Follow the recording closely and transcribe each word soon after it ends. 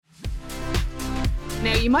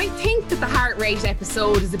Now, you might think that the heart rate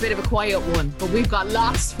episode is a bit of a quiet one, but we've got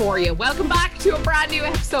lots for you. Welcome back to a brand new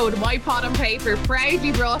episode of My Pod on Paper,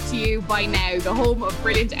 proudly brought to you by Now, the home of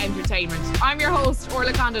brilliant entertainment. I'm your host,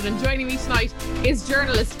 Orla Condon, and joining me tonight is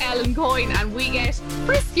journalist Ellen Coyne, and we get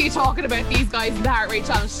frisky talking about these guys in the Heart Rate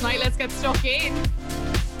Challenge tonight. Let's get stuck in.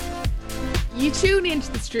 You tune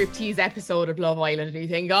into the striptease episode of Love Island and you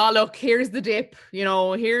think, oh, look, here's the dip. You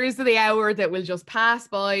know, here's the hour that will just pass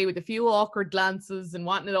by with a few awkward glances and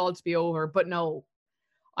wanting it all to be over. But no,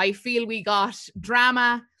 I feel we got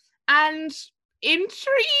drama and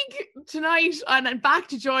intrigue tonight. And back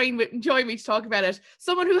to join me to talk about it.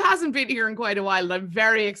 Someone who hasn't been here in quite a while, and I'm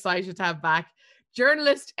very excited to have back,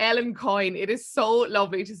 journalist Ellen Coyne. It is so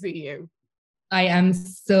lovely to see you. I am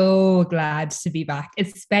so glad to be back,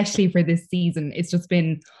 especially for this season. It's just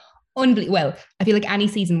been unbelievable. Well, I feel like any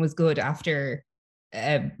season was good after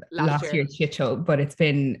last year's shit show, but it's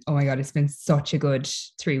been, oh my God, it's been such a good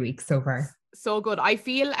 3 weeks so far. So good. I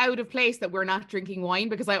feel out of place that we're not drinking wine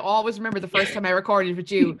because I always remember the first time I recorded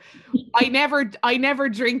with you. I never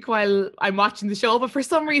drink while I'm watching the show, but for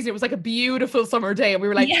some reason it was like a beautiful summer day and we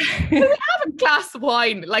were like, we have a glass of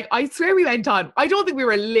wine. Like, I swear we went on. I don't think we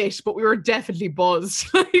were lit, but we were definitely buzzed.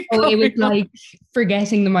 It was like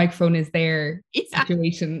forgetting the microphone is there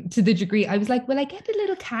situation to the degree. I was like, will I get a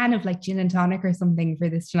little can of like gin and tonic or something for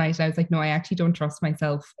this tonight? And I was like, no, I actually don't trust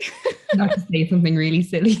myself not to say something really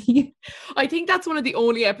silly. I think that's one of the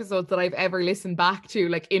only episodes that I've ever listened back to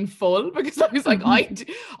like in full because I was like,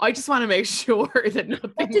 I just want to make sure that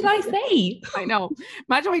nothing. What did I say? I know.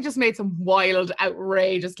 Imagine I just made some wild,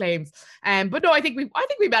 outrageous claims. But no, I think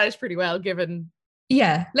we managed pretty well given.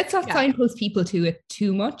 Yeah, let's not signpost people to it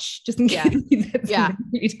too much, just in case. That's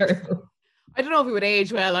really terrible. I don't know if it would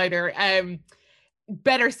age well either.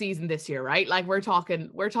 Better season this year, right? Like we're talking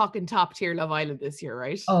top tier Love Island this year,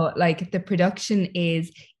 right? Oh, like the production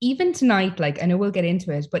is, even tonight, like I know we'll get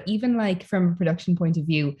into it, but even like from a production point of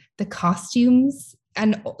view, the costumes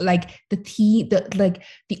and like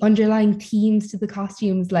the underlying themes to the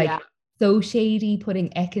costumes, like so shady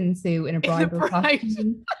putting Ekin-Su in a bridal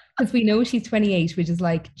costume. Because we know she's 28, which is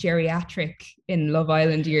like geriatric in Love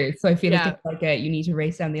Island years. So I feel like it's like you need to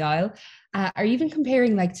race down the aisle. Are you even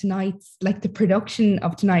comparing like tonight's, like the production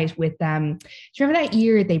of tonight with do you remember that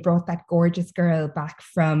year they brought that gorgeous girl back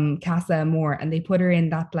from Casa Amor and they put her in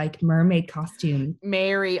that like mermaid costume?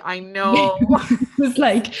 Mary, I know. It was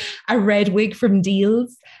like a red wig from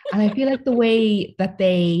Deals. And I feel like the way that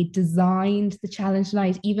they designed the challenge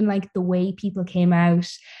tonight, even like the way people came out,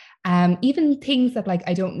 even things that like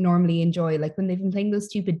I don't normally enjoy, like when they've been playing those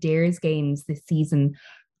stupid dares games this season,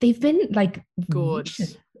 they've been like good.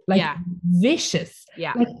 Vicious.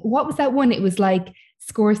 Yeah. Like what was that one? It was like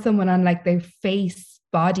score someone on like their face,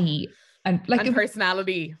 body, and like and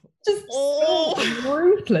personality. Just so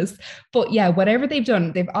ruthless. But yeah, whatever they've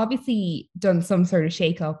done, they've obviously done some sort of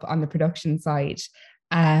shake up on the production side.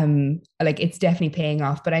 Like it's definitely paying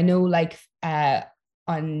off. But I know like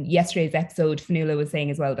on yesterday's episode, Fionnuala was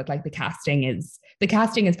saying as well that like the casting is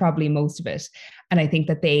probably most of it. And I think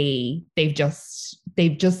that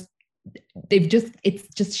it's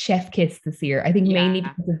just chef kiss this year. I think mainly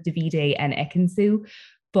because of Davide and Ekin-Su,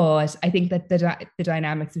 but I think that the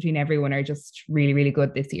dynamics between everyone are just really, really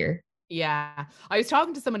good this year. Yeah. I was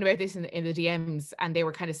talking to someone about this in the DMs and they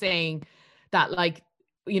were kind of saying that like,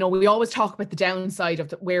 you know, we always talk about the downside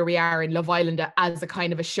of where we are in Love Island as a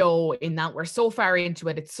kind of a show in that we're so far into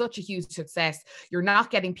it. It's such a huge success. You're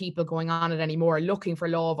not getting people going on it anymore, looking for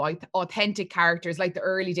love, authentic characters like the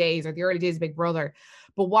early days or the early days of Big Brother.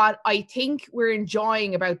 But what I think we're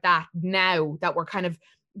enjoying about that now that we're kind of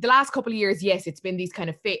the last couple of years, yes, it's been these kind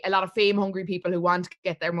of a lot of fame hungry people who want to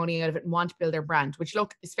get their money out of it and want to build their brand, which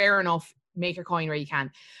look is fair enough. Make your coin where you can.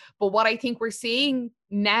 But what I think we're seeing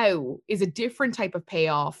now is a different type of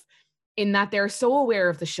payoff in that they're so aware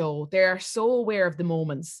of the show. They're so aware of the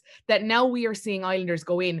moments that now we are seeing Islanders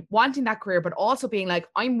go in wanting that career, but also being like,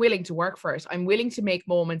 I'm willing to work for it. I'm willing to make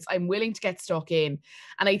moments. I'm willing to get stuck in.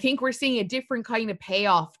 And I think we're seeing a different kind of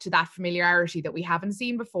payoff to that familiarity that we haven't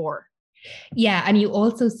seen before. Yeah. And you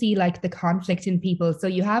also see like the conflict in people. So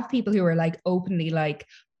you have people who are like openly like,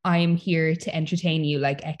 I'm here to entertain you,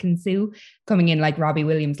 like Ekin-Su coming in, like Robbie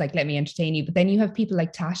Williams, like, let me entertain you. But then you have people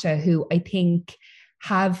like Tasha who I think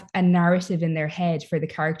have a narrative in their head for the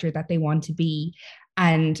character that they want to be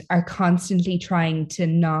and are constantly trying to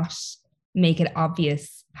not make it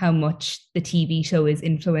obvious how much the TV show is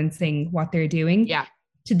influencing what they're doing. Yeah.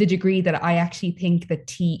 To the degree that I actually think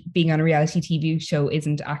that being on a reality TV show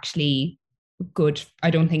isn't actually good. I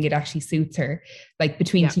don't think it actually suits her. Like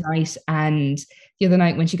between Yeah. tonight and the other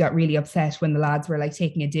night when she got really upset when the lads were like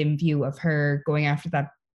taking a dim view of her going after that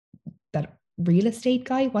real estate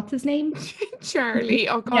guy. What's his name? Charlie.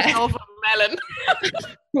 Oh God, Yeah. love melon.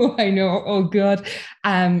 Oh, I know. Oh God.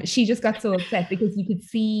 She just got so upset because you could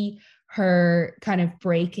see her kind of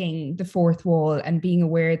breaking the fourth wall and being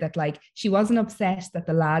aware that like she wasn't upset that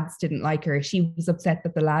the lads didn't like her. She was upset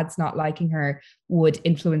that the lads not liking her would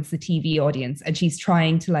influence the TV audience. And she's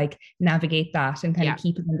trying to like navigate that and kind Yeah. of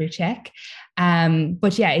keep it under check.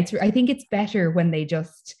 But yeah, I think it's better when they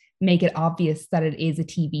just make it obvious that it is a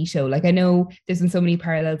TV show. Like I know there's been so many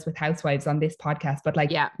parallels with Housewives on this podcast, but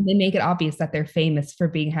like Yeah. they make it obvious that they're famous for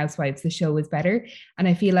being housewives. The show is better. And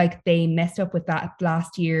I feel like they messed up with that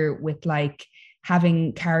last year with like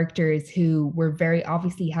having characters who were very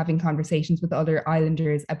obviously having conversations with other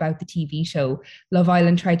islanders about the TV show. Love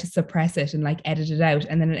Island tried to suppress it and like edit it out,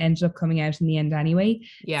 and then it ended up coming out in the end anyway.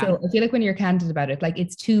 Yeah. So I feel like when you're candid about it, like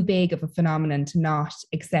it's too big of a phenomenon to not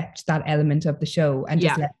accept that element of the show and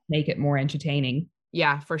just make it more entertaining.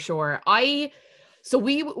 Yeah, for sure. So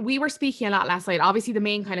we were speaking a lot last night. Obviously, the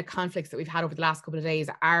main kind of conflicts that we've had over the last couple of days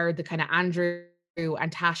are the kind of Andrew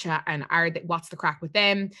and Tasha and what's the crack with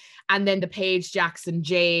them, and then the Paige, Jackson,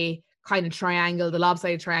 Jay kind of triangle, the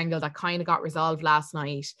lopsided triangle that kind of got resolved last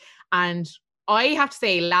night. And I have to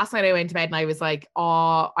say, last night I went to bed and I was like,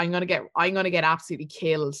 oh, I'm gonna get absolutely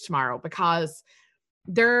killed tomorrow, because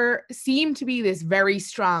there seemed to be this very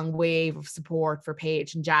strong wave of support for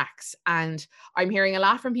Paige and Jax. And I'm hearing a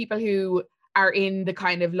lot from people who are in the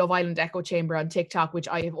kind of Love Island echo chamber on TikTok, which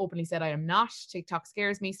I have openly said I am not. TikTok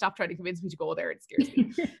scares me. Stop trying to convince me to go there. It scares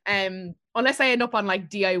me. Unless I end up on like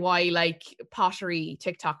DIY, like pottery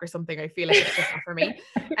TikTok or something, I feel like it's just not for me.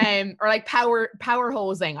 Or like power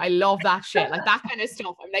hosing. I love that shit. Like that kind of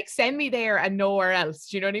stuff. I'm like, send me there and nowhere else.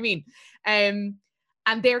 Do you know what I mean? And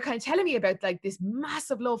they're kind of telling me about like this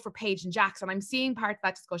massive love for Paige and Jax. And I'm seeing part of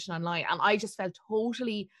that discussion online. And I just felt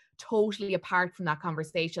totally apart from that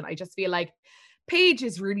conversation. I just feel like Paige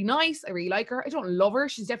is really nice. I really like her. I don't love her.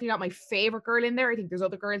 She's definitely not my favorite girl in there. I think there's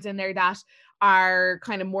other girls in there that are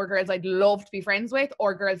kind of more girls I'd love to be friends with,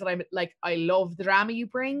 or girls that I'm like, I love the drama you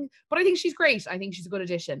bring. But I think she's great. I think she's a good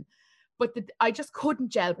addition. But I just couldn't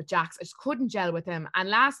gel with Jax. I just couldn't gel with him. And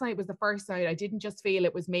last night was the first night I didn't just feel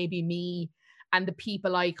it was maybe me and the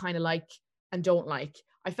people I kind of like and don't like.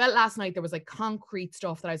 I felt last night there was like concrete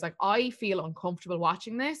stuff that I was like, I feel uncomfortable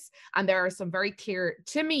watching this. And there are some very clear,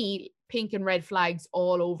 to me, pink and red flags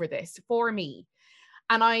all over this for me.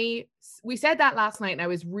 And we said that last night, and I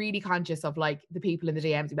was really conscious of like the people in the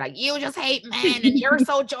DMs who be like, you just hate men and you're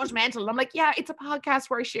so judgmental. And I'm like, yeah, it's a podcast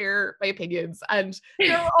where I share my opinions, and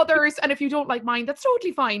there are others. And if you don't like mine, that's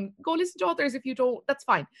totally fine. Go listen to others. If you don't, that's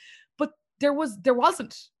fine. But there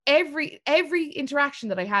wasn't. Every interaction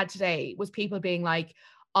that I had today was people being like,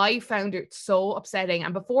 I found it so upsetting.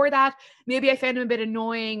 And before that, maybe I found him a bit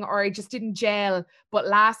annoying, or I just didn't gel. But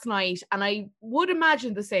last night, and I would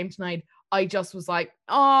imagine the same tonight, I just was like,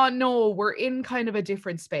 oh no, we're in kind of a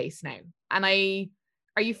different space now. And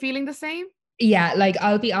are you feeling the same? Yeah, like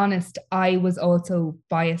I'll be honest, I was also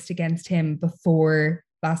biased against him before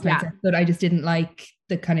last night's episode. I just didn't like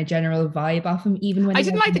the kind of general vibe of him, even when I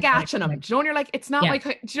didn't like the gatch on him. Do you know when you're like, it's not like, do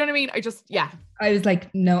you know what I mean? I was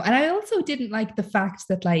like, no. And I also didn't like the fact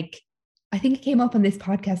that like, I think it came up on this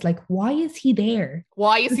podcast, like, why is he there?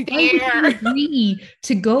 Why is he there? Agree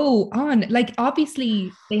to go on. Like,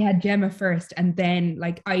 obviously they had Gemma first, and then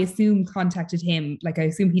like I assume contacted him. Like I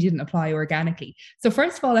assume he didn't apply organically. So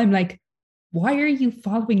first of all, I'm like, why are you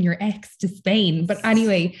following your ex to Spain? But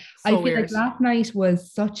anyway, so I feel weird. Like last night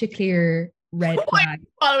was such a clear red flag.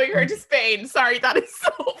 Following her to Spain. Sorry, that is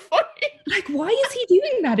so funny. Like, why is he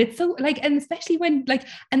doing that? It's so like, and especially when like,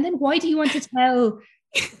 and then why do you want to tell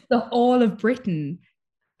the whole of Britain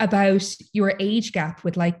about your age gap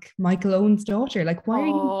with like Michael Owen's daughter? Like, why are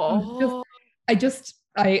you I just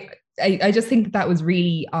think that was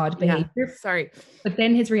really odd behavior. Yeah, sorry. But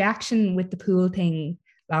then his reaction with the pool thing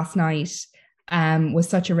last night was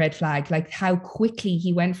such a red flag. Like how quickly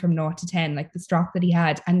he went from 0 to 10, like the strop that he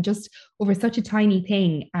had, and just over such a tiny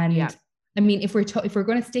thing. And I mean, if we're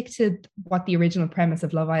going to stick to what the original premise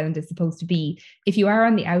of Love Island is supposed to be, if you are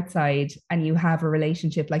on the outside and you have a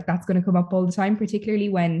relationship, like that's going to come up all the time, particularly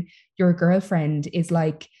when your girlfriend is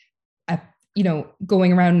like,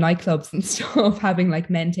 going around nightclubs and stuff, having like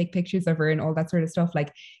men take pictures of her and all that sort of stuff.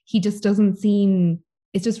 Like he just doesn't seem,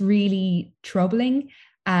 it's just really troubling.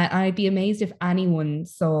 I'd be amazed if anyone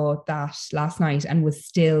saw that last night and was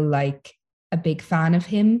still like a big fan of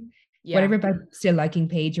him. Yeah. Whatever about still liking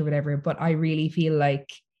Paige or whatever, but I really feel like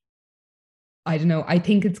I don't know. I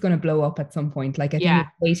think it's going to blow up at some point. Like, I think Yeah.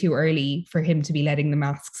 it's way too early for him to be letting the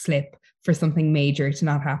mask slip for something major to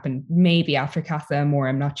not happen. Maybe after Casa Amor,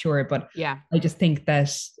 I'm not sure, but Yeah. I just think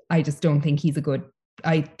that I just don't think he's a good.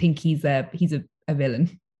 I think he's a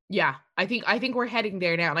villain. Yeah, I think we're heading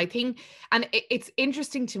there now. And I think, and it's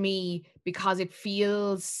interesting to me because it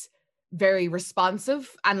feels very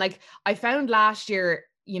responsive. And like I found last year,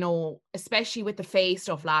 especially with the Faye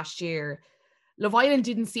stuff last year, Love Island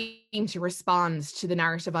didn't seem to respond to the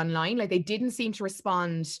narrative online. Like they didn't seem to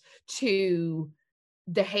respond to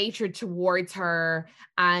the hatred towards her,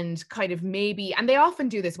 and kind of maybe, and they often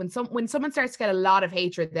do this when someone starts to get a lot of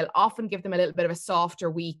hatred, they'll often give them a little bit of a softer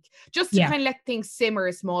week, just to Yeah. kind of let things simmer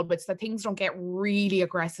a small bit so that things don't get really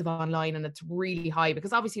aggressive online and it's really high,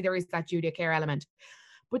 because obviously there is that Julia Care element.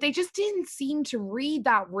 But they just didn't seem to read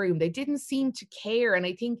that room. They didn't seem to care. And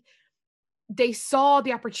I think they saw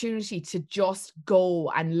the opportunity to just go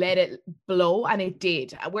and let it blow, and it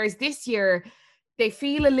did. Whereas this year, they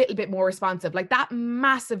feel a little bit more responsive. Like that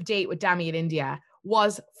massive date with Dami in India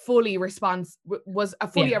was fully a response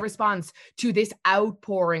to this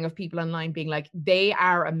outpouring of people online being like, they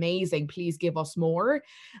are amazing, please give us more.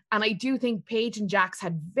 And I do think Paige and Jax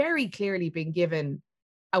had very clearly been given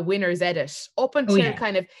a winner's edit up until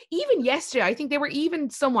kind of even yesterday. I think they were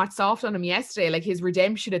even somewhat soft on him yesterday, like his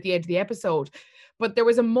redemption at the end of the episode. But there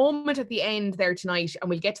was a moment at the end there tonight, and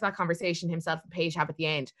we'll get to that conversation himself and Paige have at the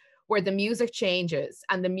end, where the music changes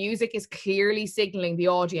and the music is clearly signaling the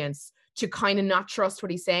audience to kind of not trust what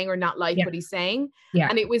he's saying or not like what he's saying. Yeah.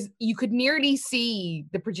 And it was, you could nearly see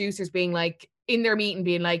the producers being like, in their meeting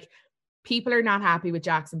being like, people are not happy with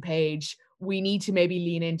Jax and Paige. We need to maybe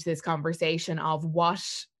lean into this conversation of what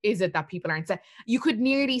is it that people aren't saying. You could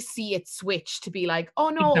nearly see it switch to be like, oh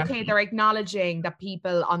no, okay, they're acknowledging that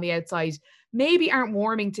people on the outside maybe aren't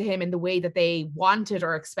warming to him in the way that they wanted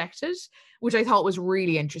or expected, which I thought was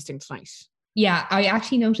really interesting tonight. Yeah, I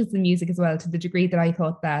actually noticed the music as well, to the degree that I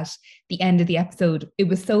thought that the end of the episode, it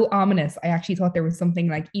was so ominous. I actually thought there was something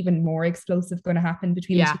like even more explosive going to happen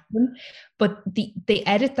between the two of them. But the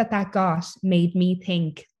edit that got made me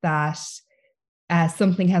think that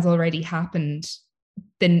something has already happened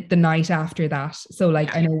the night after that. So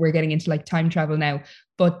like, I know we're getting into like time travel now,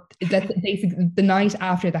 but that's basically the night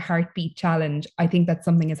after the heartbeat challenge. I think that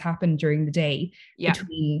something has happened during the day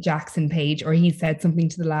between Jax and Paige, or he said something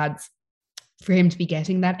to the lads for him to be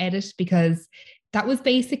getting that edit, because that was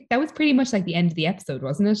pretty much like the end of the episode,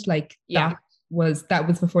 wasn't it? Like that was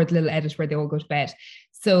before the little edit where they all go to bed.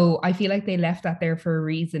 So I feel like they left that there for a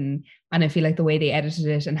reason. And I feel like the way they edited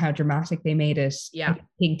it and how dramatic they made it, I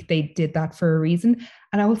think they did that for a reason.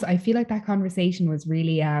 And also I feel like that conversation was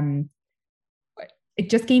really,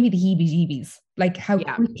 it just gave me the heebie-jeebies. Like how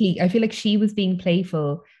quickly, I feel like she was being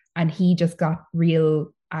playful and he just got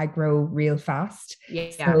real aggro real fast.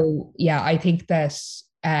 So yeah, I think that,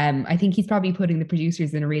 I think he's probably putting the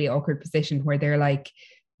producers in a really awkward position where they're like,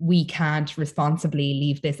 we can't responsibly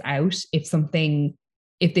leave this out.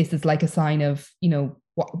 If this is like a sign of,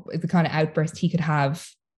 what the kind of outburst he could have,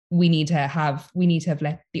 we need to have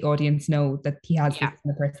let the audience know that he has this kind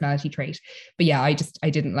of personality trait. But yeah, I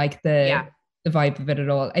didn't like the vibe of it at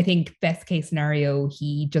all. I think best case scenario,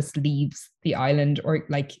 he just leaves the island, or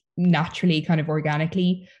like naturally, kind of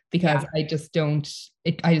organically, because I just don't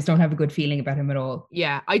have a good feeling about him at all.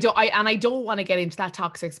 I don't want to get into that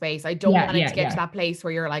toxic space. I don't want it to get to that place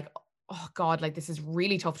where you're like, oh God, like this is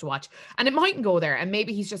really tough to watch. And it mightn't go there. And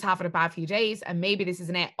maybe he's just having a bad few days, and maybe this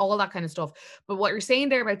isn't it, all that kind of stuff. But what you're saying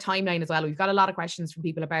there about timeline as well, we've got a lot of questions from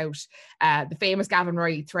people about the famous Gavin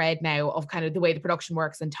Roy thread now of kind of the way the production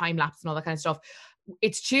works and time lapse and all that kind of stuff.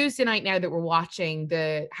 It's Tuesday night now that we're watching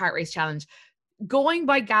the Heart Race Challenge. Going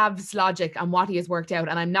by Gav's logic and what he has worked out,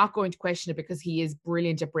 and I'm not going to question it because he is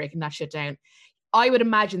brilliant at breaking that shit down, I would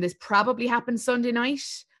imagine this probably happened Sunday night.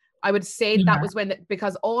 I would say that was when,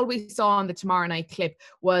 because all we saw on the tomorrow night clip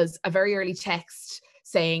was a very early text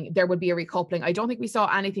saying there would be a recoupling. I don't think we saw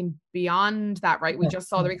anything beyond that, right? We just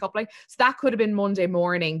saw the recoupling. So that could have been Monday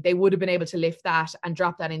morning. They would have been able to lift that and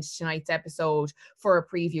drop that into tonight's episode for a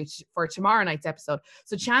preview for tomorrow night's episode.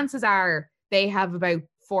 So chances are they have about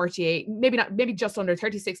 48, maybe just under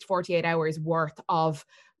 36 to 48 hours worth of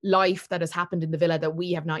life that has happened in the villa that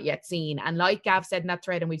we have not yet seen. And like Gav said in that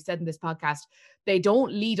thread, and we've said in this podcast, they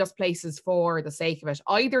don't lead us places for the sake of it.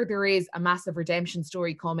 Either there is a massive redemption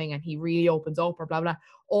story coming and he really opens up, or blah, blah,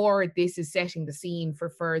 or this is setting the scene for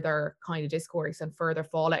further kind of discourse and further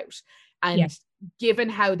fallout. And given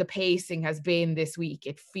how the pacing has been this week,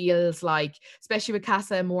 it feels like, especially with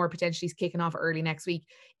Casa Amor potentially kicking off early next week,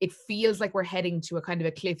 it feels like we're heading to a kind of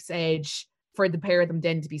a cliff's edge for the pair of them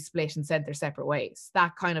then to be split and sent their separate ways.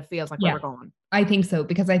 That kind of feels like where we're going. I think so,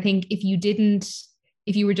 because I think if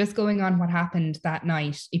you were just going on what happened that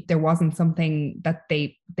night, if there wasn't something that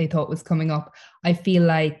they thought was coming up, I feel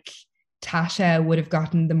like Tasha would have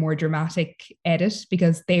gotten the more dramatic edit,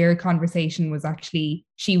 because their conversation was actually,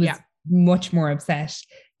 she was much more upset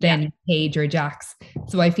than Paige or Jax.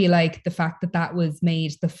 So I feel like the fact that that was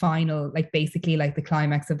made the final, like basically like the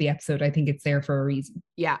climax of the episode, I think it's there for a reason.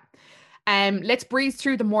 Yeah. Let's breeze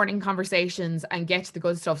through the morning conversations and get to the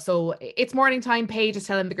good stuff. So it's morning time. Paige is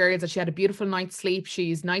telling the girls that she had a beautiful night's sleep.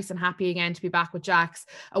 She's nice and happy again to be back with Jax.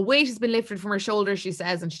 A weight has been lifted from her shoulders, she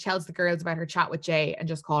says, and she tells the girls about her chat with Jay and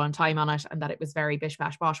just calling time on it, and that it was very bish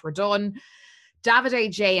bash bosh, we're done. Davide,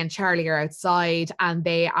 Jay and Charlie are outside and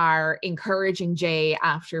they are encouraging Jay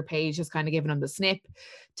after Paige has kind of given him the snip.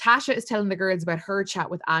 Tasha is telling the girls about her chat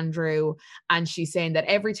with Andrew, and she's saying that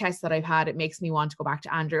every test that I've had, it makes me want to go back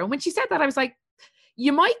to Andrew. And when she said that, I was like,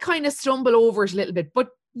 you might kind of stumble over it a little bit, but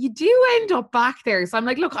you do end up back there. So I'm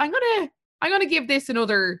like, look, I'm gonna give this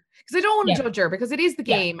another, because I don't want to judge her, because it is the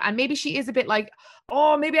game. And maybe she is a bit like,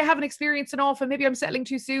 oh, maybe I haven't experienced enough and maybe I'm settling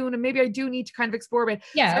too soon and maybe I do need to kind of explore a bit.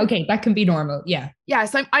 Yeah, so okay, that can be normal. Yeah. Yeah,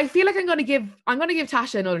 so I feel like I'm gonna give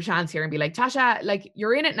Tasha another chance here and be like, Tasha, like,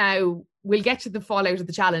 you're in it now. We'll get to the fallout of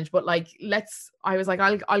the challenge, but like,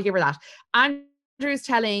 I'll give her that. Andrew's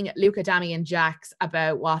telling Luca, Dami and Jax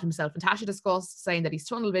about what himself and Tasha discussed, saying that he's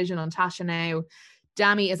tunnel vision on Tasha now.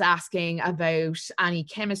 Dami is asking about any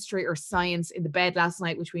chemistry or science in the bed last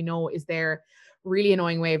night, which we know is their really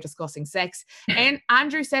annoying way of discussing sex. And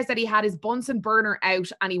Andrew says that he had his Bunsen burner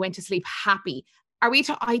out and he went to sleep happy. I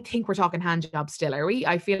think we're talking hand jobs still, are we?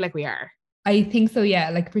 I feel like we are. I think so, yeah.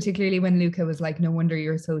 Like particularly when Luca was like, no wonder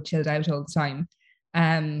you're so chilled out all the time.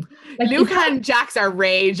 Like Luca and Jax are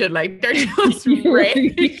raging, like they're just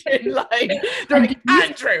raging, like they're like,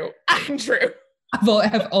 Andrew. Of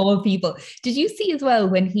all people. Did you see as well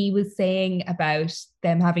when he was saying about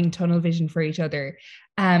them having tunnel vision for each other?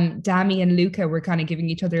 Dami and Luca were kind of giving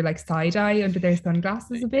each other like side eye under their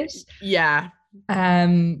sunglasses a bit. Yeah.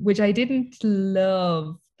 Which I didn't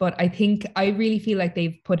love, but I really feel like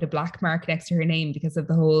they've put a black mark next to her name because of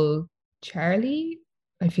the whole Charlie.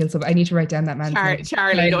 I feel so. I need to write down that man's name.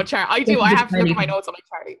 Charlie. No, Charlie. I do. I have to look at my notes on like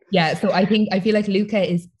Charlie. Yeah. So I feel like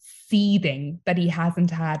Luca is seething that he hasn't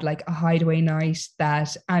had like a hideaway night,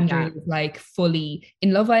 that Andrew is like fully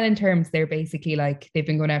in Love Island terms. They're basically like they've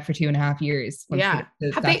been going out for 2.5 years. Yeah.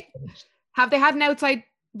 Have they had an outside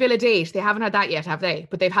villa date? They haven't had that yet, have they?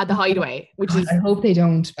 But they've had the hideaway, which is. I hope they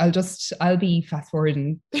don't. I'll be fast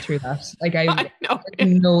forwarding through that. Like I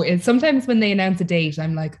know it's sometimes when they announce a date,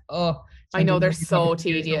 I'm like, oh. I know they're so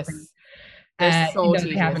tedious. They're so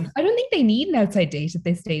tedious. I don't think they need an outside date at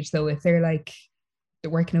this stage, though. If they're like they're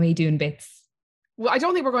working away doing bits. Well, I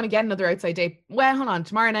don't think we're going to get another outside date. Well, hold on.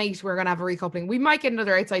 Tomorrow night we're going to have a recoupling. We might get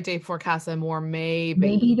another outside date before Casa Amor, maybe.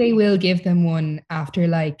 Maybe they will give them one after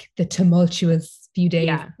like the tumultuous few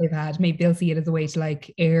days they've had. Maybe they'll see it as a way to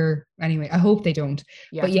like air. Anyway, I hope they don't.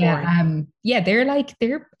 Yeah, but they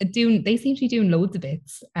seem to be doing loads of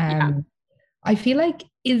bits. I feel like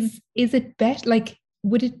is it better, like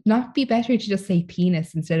would it not be better to just say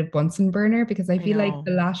penis instead of Bunsen burner? Because I feel like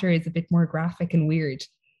the latter is a bit more graphic and weird.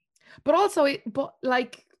 But also,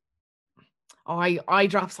 I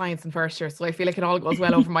dropped science in first year, so I feel like it all goes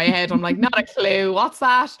well over my head. I'm like, not a clue. What's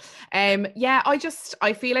that?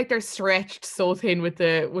 I feel like they're stretched so thin with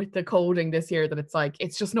the coding this year that it's like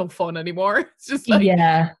it's just no fun anymore. It's just like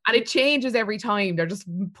and it changes every time. They're just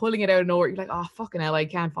pulling it out of nowhere. You're like, oh fucking hell, I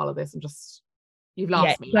can't follow this. You've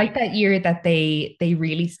lost me. Like that year that they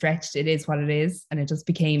really stretched It Is What It Is, and it just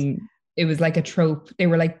became. It was like a trope. They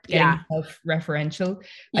were like getting self-referential.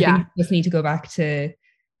 I think we just need to go back to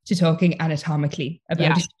talking anatomically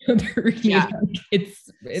about each other. Really. Like,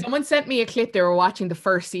 it's someone sent me a clip. They were watching the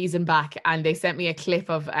first season back, and they sent me a clip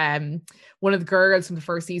of one of the girls from the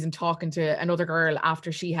first season talking to another girl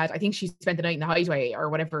after she spent the night in the hideaway or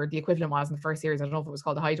whatever the equivalent was in the first series. I don't know if it was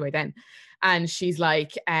called the hideaway then. And she's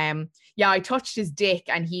like, I touched his dick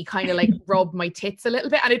and he kind of like rubbed my tits a little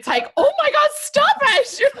bit. And it's like, oh my God, stop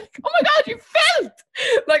it. You're like, oh my God, you felt.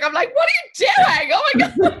 Like, I'm like, what are you doing? Oh my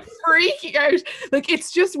God, I'm freaking out. Like,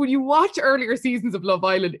 it's just when you watch earlier seasons of Love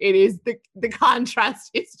Island, it is the contrast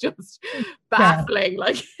is just baffling.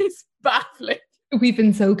 Like, it's baffling. We've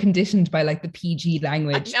been so conditioned by like the PG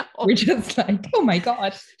language. We're just like, oh my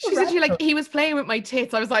God. She said, like, he was playing with my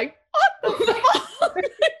tits. I was like, what the fuck?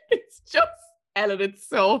 It's just, Ellen, it's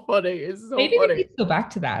so funny. It's so Maybe funny. We need to go back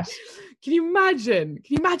to that. Can you imagine?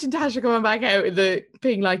 Can you imagine Tasha coming back out with the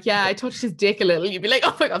being like, yeah, I touched his dick a little. You'd be like,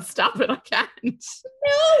 oh my God, stop it. I can't.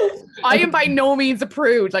 No. I am by no means a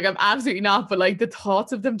prude. Like, I'm absolutely not. But like the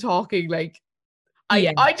thoughts of them talking, like, I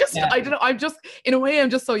don't know. I'm just, in a way, I'm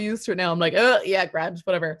just so used to it now. I'm like, oh, yeah, grand,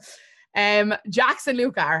 whatever. Jax and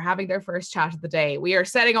Luca are having their first chat of the day. We are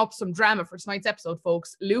setting up some drama for tonight's episode,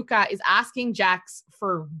 folks. Luca is asking Jax,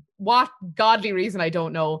 for what godly reason, I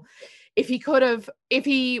don't know, if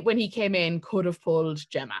he, when he came in, could have pulled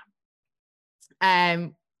Gemma.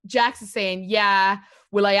 Jax is saying, yeah,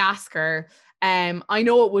 will I ask her? I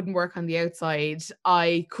know it wouldn't work on the outside.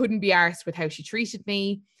 I couldn't be arsed with how she treated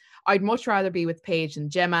me. I'd much rather be with Paige than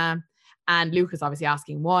Gemma. And Luke is obviously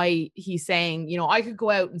asking why. He's saying, you know, I could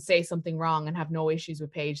go out and say something wrong and have no issues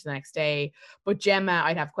with Paige the next day, but Gemma,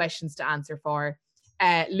 I'd have questions to answer for.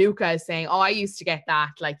 Luca is saying, oh, I used to get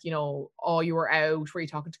that, like, you know, oh, you were out, were you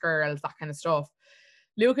talking to girls, that kind of stuff.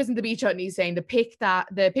 Luca's in the beach hut and he's saying the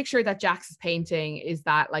picture that Jax is painting is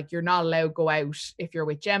that, like, you're not allowed to go out if you're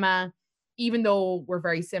with Gemma, even though we're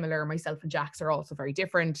very similar. Myself and Jax are also very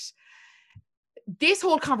different. This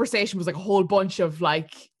whole conversation was like a whole bunch of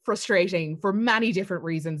like frustrating for many different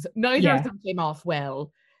reasons. Neither of them came off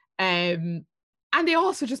well. And they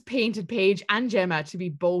also just painted Paige and Gemma to be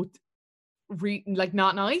both like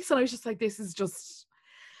not nice. And I was just like, this is just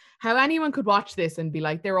how anyone could watch this and be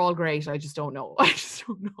like, they're all great. I just don't know. I just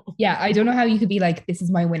don't know. Yeah, I don't know how you could be like, this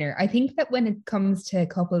is my winner. I think that when it comes to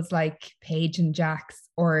couples like Paige and Jax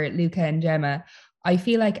or Luca and Gemma, I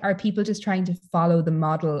feel like, are people just trying to follow the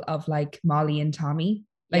model of like Molly and Tommy?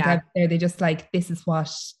 Like, they're just like, this is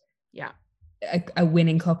what a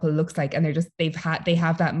winning couple looks like, and they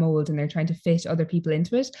have that mold and they're trying to fit other people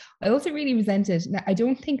into it. I also really resented, now, I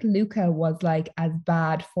don't think Luca was like as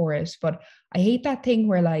bad for it, but I hate that thing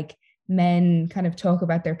where like men kind of talk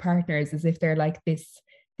about their partners as if they're like this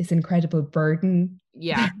incredible burden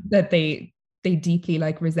that they deeply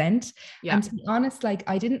like resent. And to be honest, like,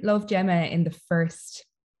 I didn't love Gemma in the first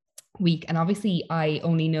week, and obviously I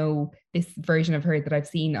only know this version of her that I've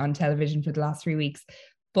seen on television for the last 3 weeks.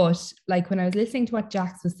 But like, when I was listening to what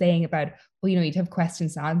Jax was saying about, well, you know, you'd have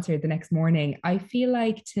questions to answer the next morning, I feel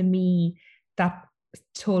like, to me, that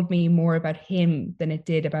told me more about him than it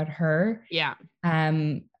did about her.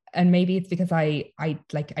 And maybe it's because I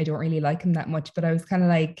don't really like him that much, but I was kind of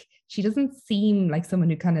like, she doesn't seem like someone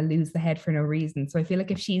who kind of lose the head for no reason. So I feel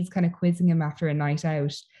like if she's kind of quizzing him after a night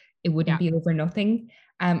out, it wouldn't be over nothing.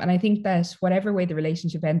 And I think that whatever way the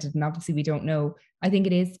relationship ended, and obviously we don't know, I think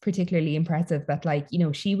it is particularly impressive that, like, you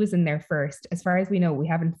know, she was in there first. As far as we know, we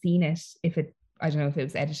haven't seen it, I don't know if it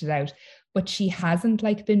was edited out, but she hasn't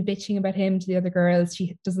like been bitching about him to the other girls.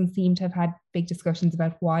 She doesn't seem to have had big discussions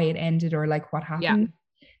about why it ended or like what happened.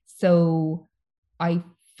 So I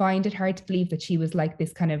find it hard to believe that she was like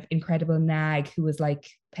this kind of incredible nag who was like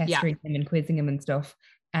pestering him and quizzing him and stuff.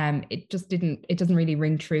 It doesn't really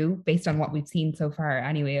ring true based on what we've seen so far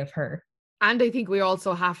anyway of her. And I think we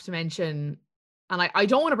also have to mention, and I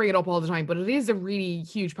don't want to bring it up all the time, but it is a really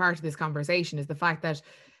huge part of this conversation, is the fact that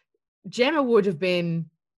Gemma would have been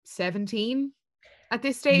 17 at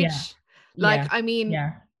this stage. I mean,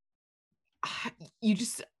 you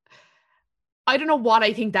just, I don't know what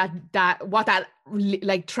I think that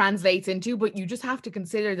like translates into, but you just have to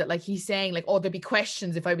consider that, like, he's saying like, oh, there'd be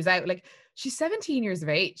questions if I was out. Like, she's 17 years of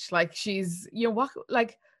age. Like, she's, you know, what,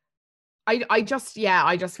 like, I just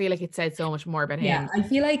feel like it said so much more about him. Yeah, I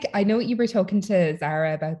feel like, I know you were talking to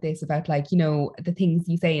Zara about this, about like, you know, the things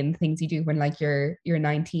you say and the things you do when like you're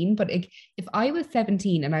 19. But if I was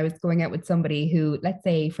 17 and I was going out with somebody who, let's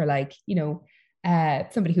say, for like, you know,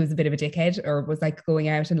 somebody who was a bit of a dickhead or was like going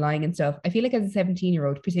out and lying and stuff, I feel like as a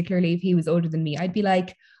 17-year-old, particularly if he was older than me, I'd be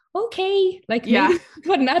like, okay, like, maybe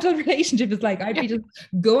what an adult relationship is like. I'd be just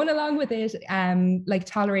going along with it, like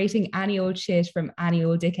tolerating any old shit from any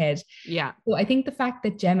old dickhead. So I think the fact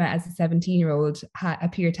that Gemma as a 17-year-old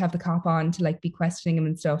appeared to have the cop on to like be questioning him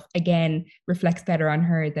and stuff, again, reflects better on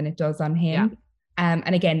her than it does on him.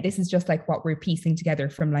 And again, this is just like what we're piecing together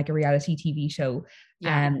from like a reality TV show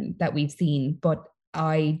that we've seen. But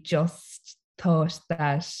I just thought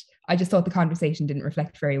the conversation didn't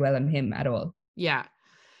reflect very well on him at all.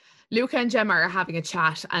 Luca and Gemma are having a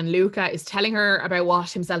chat, and Luca is telling her about what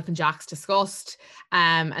himself and Jax discussed,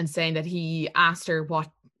 and saying that he asked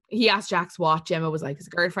Jax what Gemma was like as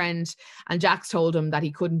a girlfriend, and Jax told him that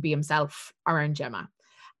he couldn't be himself around Gemma.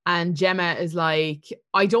 And Gemma is like,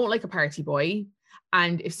 I don't like a party boy,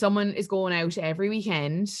 and if someone is going out every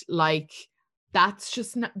weekend, like, that's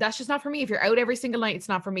just not for me. If you're out every single night, it's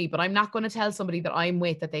not for me. But I'm not going to tell somebody that I'm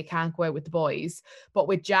with that they can't go out with the boys. But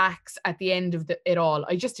with Jax, at the end of it all,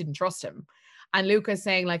 I just didn't trust him. And Luca's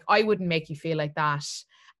saying like, I wouldn't make you feel like that.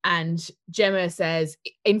 And Gemma says,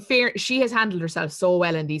 in fair, she has handled herself so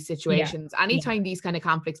well in these situations. Anytime these kind of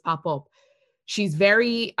conflicts pop up,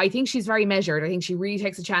 I think she's very measured. I think she really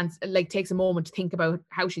takes a chance, like takes a moment to think about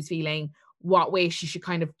how she's feeling, what way she should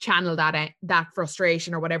kind of channel that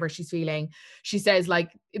frustration or whatever she's feeling. She says like,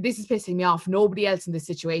 this is pissing me off. Nobody else in this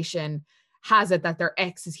situation has it that their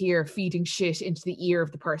ex is here feeding shit into the ear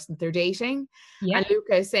of the person that they're dating. And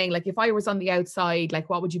Luca is saying like, if I was on the outside, like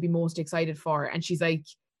what would you be most excited for? And she's like,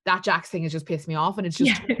 that Jax thing has just pissed me off. And it's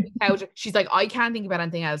just, she's like, I can't think about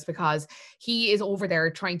anything else because he is over there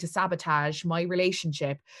trying to sabotage my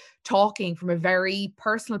relationship, talking from a very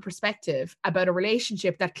personal perspective about a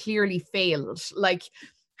relationship that clearly failed. Like,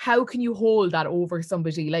 how can you hold that over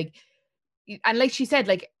somebody? Like, and like she said,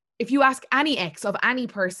 like, if you ask any ex of any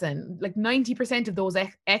person, like 90% of those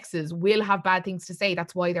exes will have bad things to say.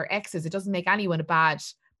 That's why they're exes. It doesn't make anyone a bad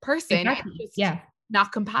person. Exactly.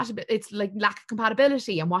 Not compatible. It's like lack of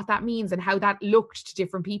compatibility and what that means and how that looked to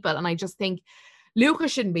different people. And I just think Luca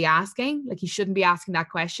shouldn't be asking, like he shouldn't be asking that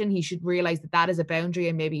question. He should realize that that is a boundary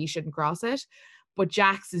and maybe he shouldn't cross it. But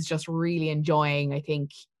Jax is just really enjoying, I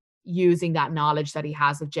think, using that knowledge that he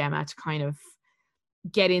has of Gemma to kind of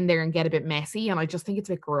get in there and get a bit messy. And I just think it's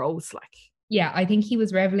a bit gross. Like, yeah, I think he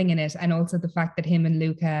was reveling in it. And also the fact that him and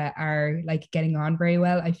Luca are like getting on very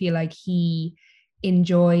well. I feel like he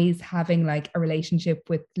enjoys having like a relationship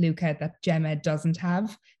with Luca that Gemma doesn't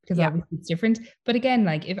have, because obviously it's different. But again,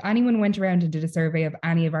 like if anyone went around and did a survey of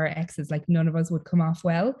any of our exes, like none of us would come off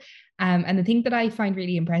well. And the thing that I find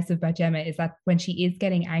really impressive about Gemma is that when she is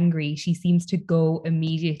getting angry, she seems to go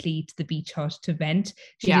immediately to the beach hut to vent.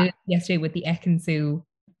 She did it yesterday with the Ekin-Su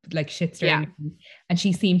like shitstorm, and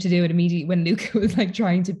she seemed to do it immediately when Luca was like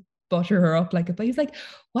trying to butter her up like a, but he's like,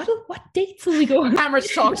 what dates will we go on? Cameras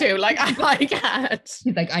to talk to, like I can't.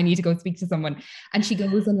 He's like, I need to go speak to someone. And she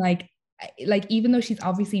goes and like even though she's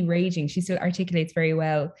obviously raging, she still articulates very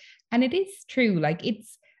well. And it is true, like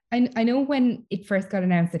it's, I know when it first got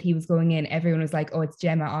announced that he was going in, everyone was like, oh, it's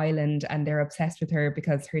Gemma Island and they're obsessed with her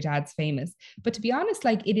because her dad's famous. But to be honest,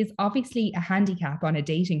 like it is obviously a handicap on a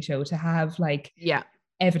dating show to have like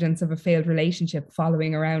evidence of a failed relationship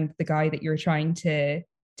following around the guy that you're trying to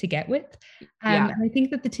get with. And I think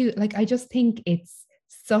that the two, like, I just think it's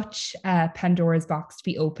such a Pandora's box to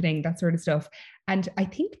be opening, that sort of stuff. And I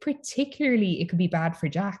think particularly it could be bad for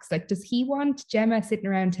Jax. Like, does he want Gemma sitting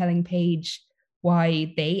around telling Paige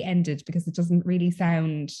why they ended? Because it doesn't really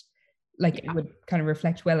sound like it would kind of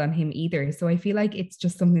reflect well on him either. So I feel like it's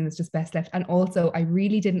just something that's just best left. And also I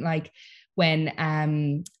really didn't like when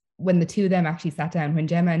the two of them actually sat down, when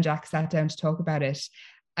Gemma and Jax sat down to talk about it.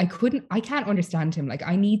 I can't understand him. Like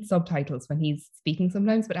I need subtitles when he's speaking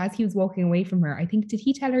sometimes, but as he was walking away from her, I think, did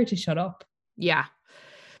he tell her to shut up? Yeah.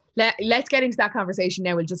 Let's get into that conversation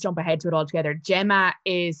now. We'll just jump ahead to it all together. Gemma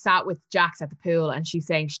is sat with Jax at the pool and she's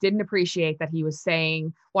saying she didn't appreciate that he was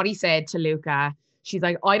saying what he said to Luca. She's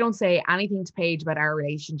like, I don't say anything to Paige about our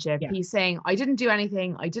relationship. He's saying, I didn't do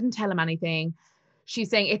anything. I didn't tell him anything. She's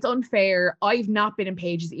saying, it's unfair. I've not been in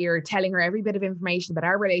Paige's ear telling her every bit of information about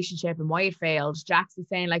our relationship and why it failed. Jax is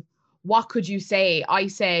saying, like, what could you say? I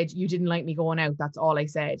said, you didn't like me going out. That's all I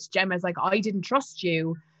said. Gemma's like, I didn't trust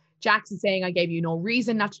you. Jax is saying, I gave you no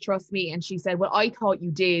reason not to trust me. And she said, well, I thought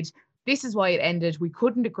you did. This is why it ended. We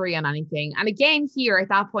couldn't agree on anything. And again, here at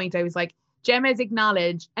that point, I was like, Gemma is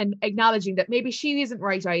acknowledging that maybe she isn't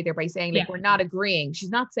right either by saying, like, we're not agreeing.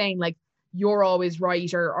 She's not saying, like, you're always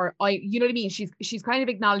right, or I, you know what I mean? She's kind of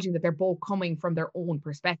acknowledging that they're both coming from their own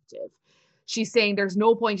perspective. She's saying there's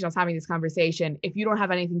no point in us having this conversation. If you don't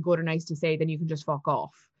have anything good or nice to say, then you can just fuck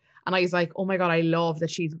off. And I was like, oh my God, I love that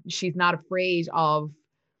she's not afraid of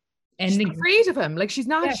ending. She's afraid of him. Like she's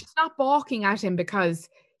not balking at him because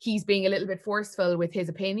he's being a little bit forceful with his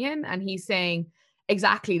opinion. And he's saying,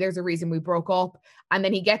 exactly, there's a reason we broke up. And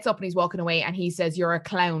then he gets up and he's walking away and he says, you're a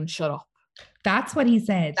clown, shut up. That's what he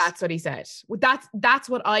said. That's what he said. That's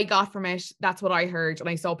what I got from it. That's what I heard. And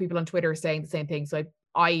I saw people on Twitter saying the same thing. So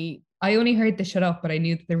I only heard the shut up, but I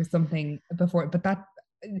knew that there was something before. But that,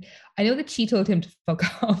 I know that she told him to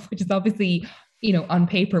fuck off, which is obviously, you know, on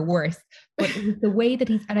paper worse. But it was the way that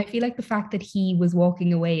and I feel like the fact that he was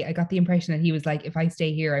walking away, I got the impression that he was like, if I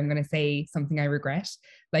stay here, I'm going to say something I regret.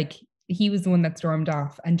 Like he was the one that stormed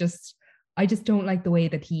off. And I just don't like the way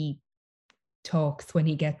that he talks when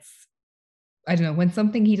he gets, I don't know, when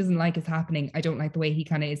something he doesn't like is happening. I don't like the way he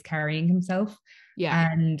kind of is carrying himself.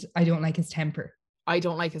 Yeah. And I don't like his temper.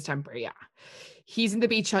 Yeah. He's in the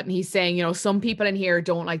beach hut and he's saying, you know, some people in here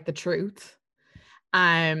don't like the truth.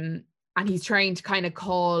 And he's trying to kind of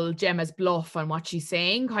call Gemma's bluff on what she's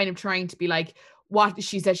saying, kind of trying to be like, what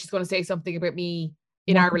she said she's going to say something about me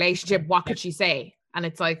in our relationship. What could she say? And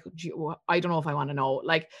it's like, I don't know if I want to know.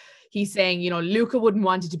 Like, he's saying, you know, Luca wouldn't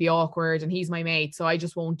want it to be awkward and he's my mate, so I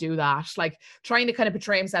just won't do that. Like, trying to kind of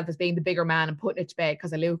portray himself as being the bigger man and putting it to bed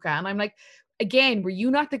because of Luca. And I'm like, again, were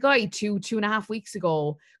you not the guy 2.5 weeks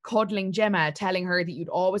ago cuddling Gemma, telling her that you'd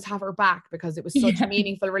always have her back because it was such a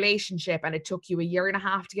meaningful relationship and it took you 1.5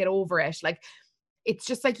 years to get over it? Like, it's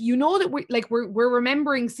just like, you know, that we're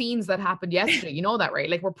remembering scenes that happened yesterday. You know that,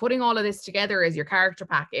 right? Like, we're putting all of this together as your character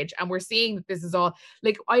package and we're seeing that this is all,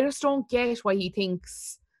 like, I just don't get why he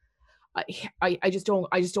thinks, I just don't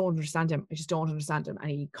understand him. I just don't understand him.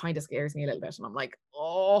 And he kind of scares me a little bit. And I'm like,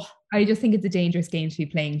 oh. I just think it's a dangerous game to be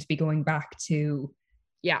playing, to be going back to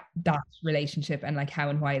that relationship and like how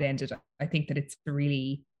and why it ended. I think that it's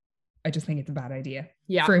really, I just think it's a bad idea.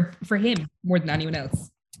 Yeah. For him more than anyone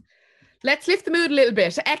else. Let's lift the mood a little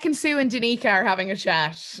bit. Ekin-Su and Danica are having a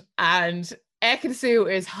chat, and Ekin-Su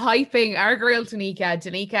is hyping our girl Danica.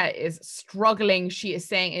 Danica is struggling. She is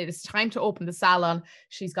saying it is time to open the salon.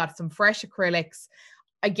 She's got some fresh acrylics.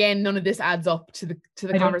 Again, none of this adds up to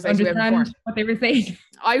the conversation we had before. What they were saying.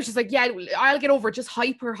 I was just like, yeah, I'll get over it. Just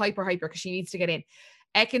hype her because she needs to get in.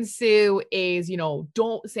 Ekin-Su is, you know,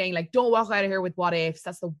 don't walk out of here with what ifs.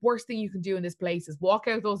 That's the worst thing you can do in this place, is walk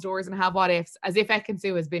out those doors and have what ifs, as if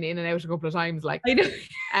Ekin-Su has been in and out a couple of times. Like, I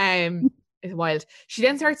know. It's wild. She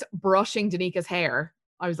then starts brushing Danica's hair.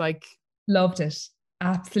 I was like, loved it.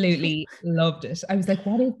 Absolutely loved it. I was like,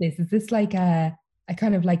 what is this? Is this like a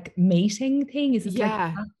kind of like mating thing? Is this like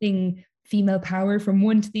passing female power from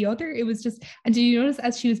one to the other? It was just, and did you notice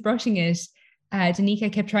as she was brushing it,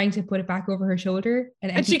 Danica kept trying to put it back over her shoulder,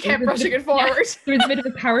 and she kept brushing it forward. Yeah, there was a bit of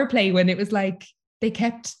a power play when it was like they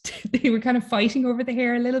were kind of fighting over the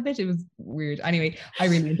hair a little bit. It was weird. Anyway, I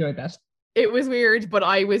really enjoyed that. It was weird, but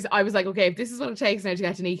I was like, okay, if this is what it takes now to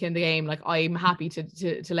get Danica in the game, like, I'm happy to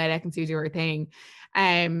let Ekin-Su do her thing.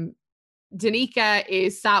 Danica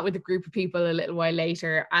is sat with a group of people a little while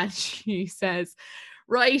later, and she says,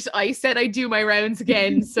 right, I said I'd do my rounds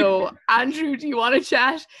again. So, Andrew, do you want to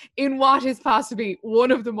chat in what is possibly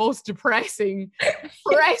one of the most depressing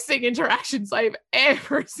interactions I've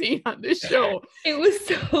ever seen on this show? It was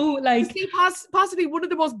so like... possibly one of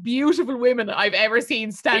the most beautiful women I've ever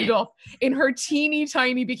seen stand up in her teeny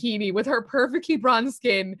tiny bikini with her perfectly bronzed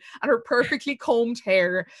skin and her perfectly combed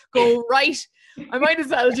hair go, right, I might as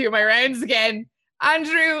well do my rounds again.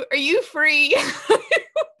 Andrew, are you free?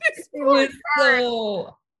 It was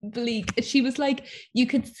so bleak. She was like, you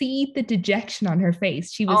could see the dejection on her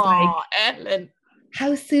face. She was like, Ellen,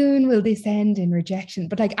 how soon will this end in rejection?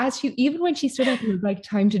 But like, even when she stood up and was like,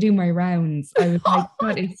 time to do my rounds, I was like,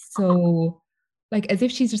 that is so, like, as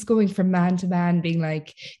if she's just going from man to man, being like,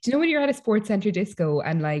 do you know when you're at a sports center disco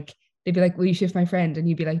and like, they'd be like, will you shift my friend? And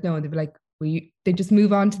you'd be like, no. And they'd be like, they just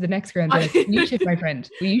move on to the next round. Like, will you shift my friend?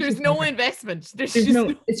 There's no investment. There's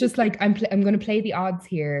no, it's just like, I'm going to play the odds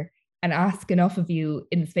here and ask enough of you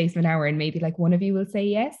in the space of an hour, and maybe like one of you will say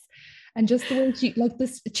yes. And just the way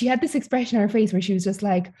she had this expression on her face where she was just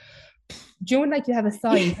like, do you know, like you have a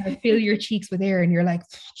sigh, you kind of fill your cheeks with air, and you're like,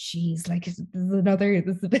 geez, like this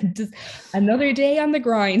is another day on the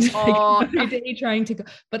grind, like another day trying to go.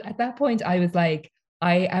 But at that point, I was like,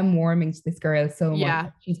 I am warming to this girl so much. Yeah.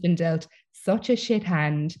 She's been dealt such a shit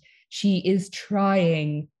hand. She is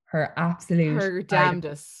trying her absolute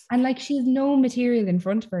damnedest, and like she's no material in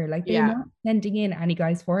front of her. Like they're not sending in any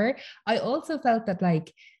guys for her. I also felt that,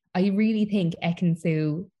 like, I really think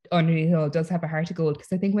Ekin-Su underneath it all does have a heart of gold,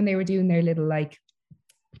 because I think when they were doing their little like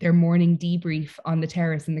their morning debrief on the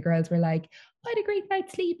terrace and the girls were like, I had a great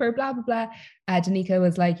night's sleep or blah blah blah, Danica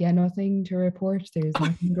was like, yeah, nothing to report, there's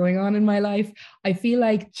nothing going on in my life. I feel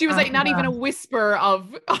like she was like, not even a whisper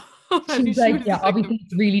of she's like, yeah, obviously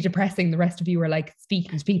it's really depressing. The rest of you are like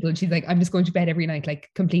speaking to people, and she's like, I'm just going to bed every night like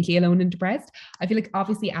completely alone and depressed. I feel like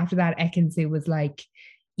obviously after that, Ekin-Su was like,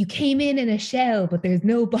 you came in a shell, but there's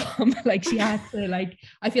no bomb. Like she had to, like,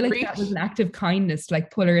 I feel like that was an act of kindness to like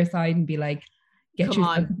pull her aside and be like, get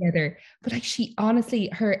yourself together. But like, she honestly,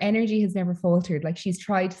 her energy has never faltered. Like she's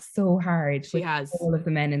tried so hard. She has. All of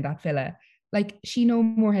the men in that villa. Like she no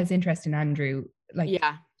more has interest in Andrew. Like,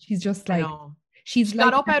 yeah, she's just like, she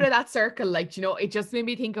got up out of that circle. Like, you know, it just made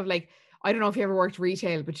me think of like, I don't know if you ever worked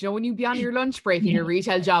retail, but you know, when you be on your lunch break in your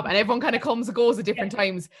retail job and everyone kind of comes and goes at different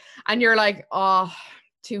times, and you're like, oh,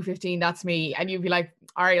 2:15, that's me. And you'd be like,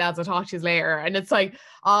 all right, lads, I'll talk to you later. And it's like,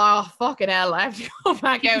 oh, fucking hell, I have to go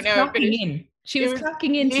back out now. She was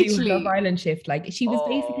clocking into Love Island shift. Like she was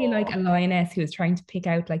basically like a lioness who was trying to pick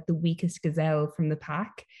out like the weakest gazelle from the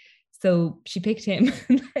pack. So she picked him.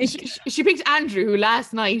 Like, she picked Andrew, who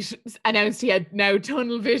last night announced he had now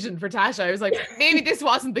tunnel vision for Tasha. I was like, maybe this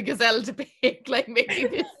wasn't the gazelle to pick. Like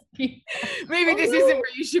maybe this isn't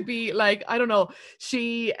where you should be. Like, I don't know.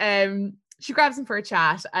 She grabs him for a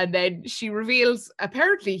chat, and then she reveals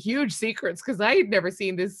apparently huge secrets, because I had never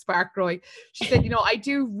seen this spark growing. She said, I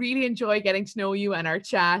do really enjoy getting to know you and our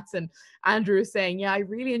chats. And Andrew is saying, yeah, I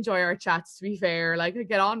really enjoy our chats, to be fair. Like, I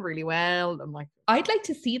get on really well. I'm like, I'd like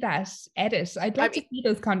to see that edit. I'd like to see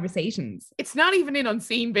those conversations. It's not even in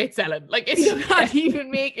unseen bits, Ellen. Like, it's not even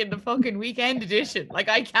making the fucking weekend edition. Like,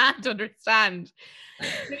 I can't understand.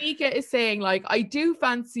 Danica is saying, like, I do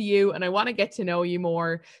fancy you and I want to get to know you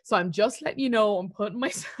more. So I'm just letting you know I'm putting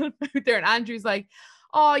myself out there. And Andrew's like,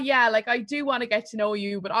 oh yeah, like I do want to get to know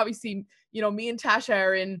you, but obviously, me and Tasha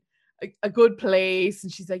are in a good place.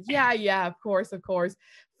 And she's like, yeah, of course.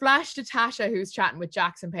 Flash to Tasha, who's chatting with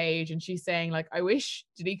Jackson Page, and she's saying, like, I wish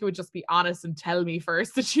Danica would just be honest and tell me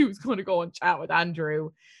first that she was going to go and chat with Andrew.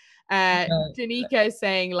 Danica is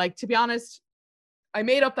saying, like, to be honest, I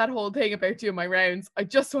made up that whole thing about doing my rounds. I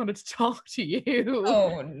just wanted to talk to you.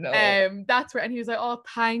 Oh no. That's where, and he was like, oh,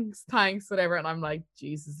 thanks, whatever. And I'm like,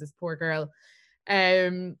 Jesus, this poor girl.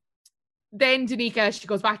 Then Danica, she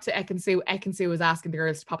goes back to Ekin-Su. Ekin-Su was asking the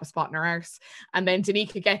girls to pop a spot in her arse. And then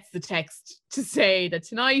Danica gets the text to say that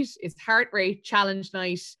tonight is heart rate challenge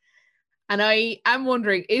night. And I am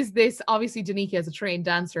wondering, is this, obviously Danica is a trained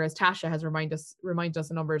dancer, as Tasha has reminded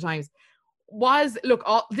us a number of times.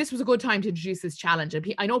 This was a good time to introduce this challenge.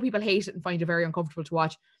 And I know people hate it and find it very uncomfortable to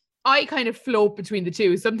watch. I kind of float between the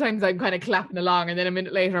two. Sometimes I'm kind of clapping along, and then a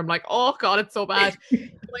minute later I'm like, oh God, it's so bad.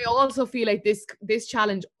 But I also feel like this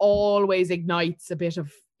challenge always ignites a bit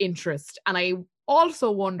of interest. And I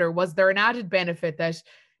also wonder, was there an added benefit that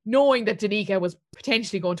knowing that Danica was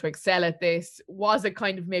potentially going to excel at this, was it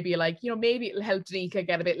kind of maybe like, maybe it'll help Danica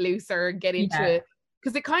get a bit looser and get into it?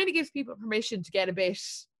 Because it kind of gives people permission to get a bit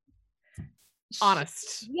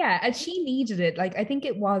honest. Yeah, and she needed it. Like, I think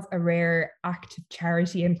it was a rare act of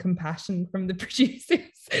charity and compassion from the producers.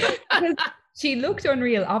 She looked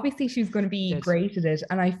unreal. Obviously, she was going to be great at it.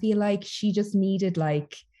 And I feel like she just needed,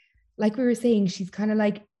 like we were saying, she's kind of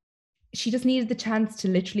like, she just needed the chance to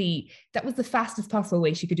literally, that was the fastest possible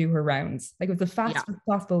way she could do her rounds. Like, it was the fastest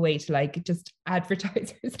possible way to like just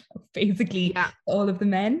advertise herself, basically, to all of the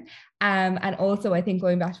men. And also, I think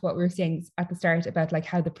going back to what we were saying at the start about like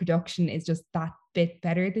how the production is just that bit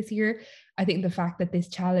better this year. I think the fact that this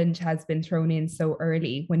challenge has been thrown in so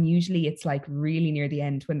early, when usually it's like really near the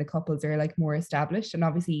end when the couples are like more established, and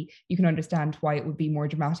obviously you can understand why it would be more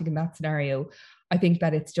dramatic in that scenario. I think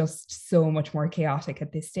that it's just so much more chaotic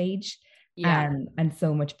at this stage, and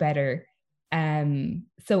so much better.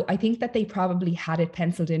 So I think that they probably had it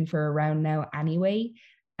penciled in for a round now anyway,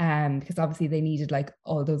 because obviously they needed like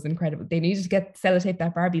all those they needed to sellotape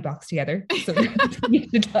that Barbie box together, so they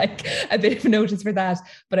needed like a bit of a notice for that.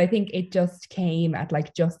 But I think it just came at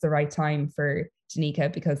like just the right time for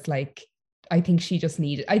Danica, because like I think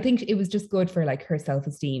it was just good for like her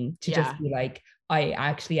self-esteem to just be like, I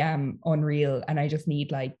actually am unreal, and I just need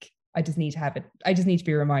to have it. I just need to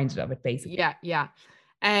be reminded of it, basically. Yeah.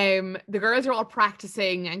 The girls are all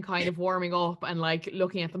practicing and kind of warming up and like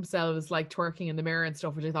looking at themselves like twerking in the mirror and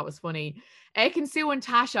stuff, which I thought was funny. Ekin-Su and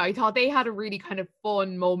Tasha, I thought they had a really kind of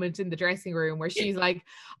fun moment in the dressing room where she's like,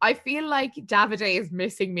 I feel like Davide is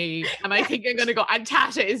missing me, and I think I'm gonna go. And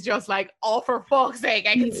Tasha is just like, oh, for fuck's sake,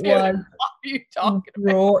 Ekin-Su, what are you talking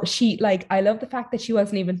about? She like, I love the fact that she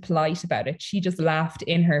wasn't even polite about it. She just laughed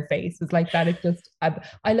in her face. It was like that. It's just,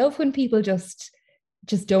 I love when people just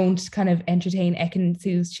don't kind of entertain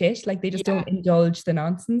Ekin-Su's shit. Like, they just don't indulge the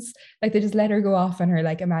nonsense. Like, they just let her go off on her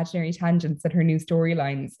like imaginary tangents and her new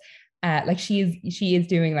storylines. Like she is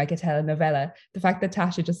doing like a telenovela. The fact that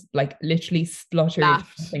Tasha just like literally spluttered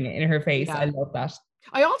in her face, I love that.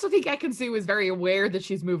 I also think Ekin-Su is very aware that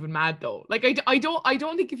she's moving mad though. Like, I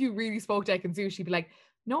don't think if you really spoke to Ekin-Su, she'd be like,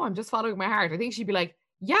 no, I'm just following my heart. I think she'd be like,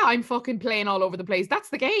 yeah, I'm fucking playing all over the place. That's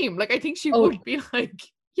the game. Like, I think she would be like,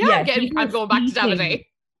 I'm going back to Davide.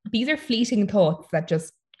 These are fleeting thoughts that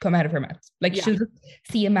just come out of her mouth. Like, she'll just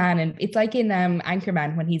see a man, and it's like in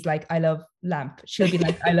Anchorman when he's like, I love Lamp. She'll be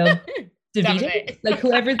like, I love Davide. Like,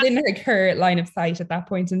 whoever's in like her line of sight at that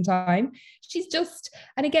point in time. She's just,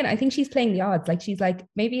 and again, I think she's playing the odds. Like, she's like,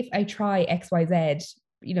 maybe if I try XYZ,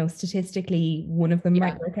 statistically one of them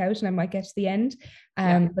might work out and I might get to the end.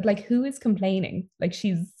 But like, who is complaining? Like,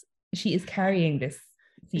 she is carrying this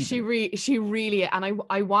season. She really, and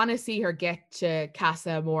I want to see her get to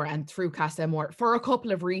Casa Amor and through Casa Amor for a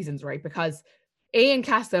couple of reasons, right? Because in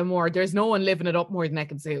Casa Amor, there's no one living it up more than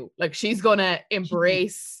Ekin-Su. Like, she's gonna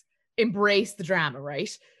embrace the drama,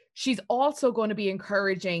 right? she's also going to be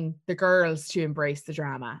encouraging the girls to embrace the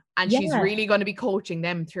drama. And she's Yeah. really going to be coaching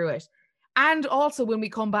them through it. And also when we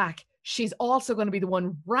come back, she's also going to be the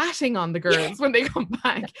one ratting on the girls when they come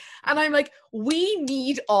back. And I'm like, we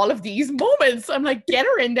need all of these moments. I'm like, get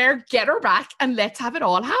her in there, get her back, and let's have it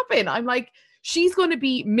all happen. I'm like, she's going to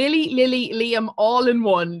be Millie, Lily, Liam all in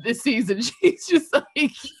one this season. She's just like...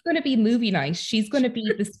 She's going to be movie night. She's going to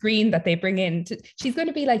be the screen that they bring in. She's going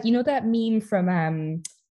to be like, you know that meme from,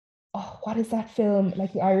 what is that film?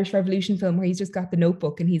 Like the Irish Revolution film where he's just got the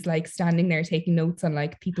notebook and he's like standing there taking notes on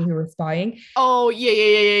like people who are spying. Oh,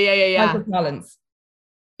 yeah. Michael Collins.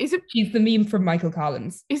 Is it? She's the meme from Michael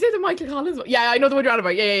Collins. Is it the Michael Collins one? Yeah, I know the one you're on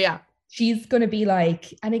about. Yeah. She's going to be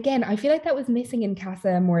like, and again, I feel like that was missing in Casa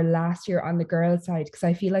Amor last year on the girls' side, because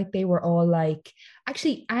I feel like they were all like,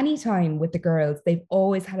 actually, anytime with the girls, they've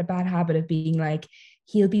always had a bad habit of being like,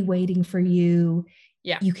 he'll be waiting for you.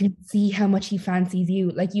 Yeah. You can see how much he fancies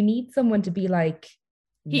you. Like, you need someone to be like,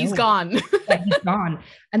 he's gone. Like, he's gone.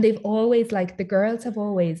 And they've always, like, the girls have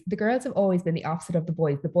always been the opposite of the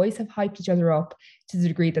boys. The boys have hyped each other up to the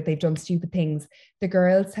degree that they've done stupid things. The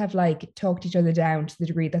girls have like talked each other down to the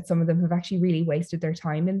degree that some of them have actually really wasted their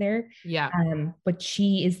time in there. Yeah. But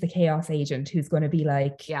she is the chaos agent who's going to be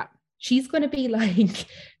like, yeah, she's going to be like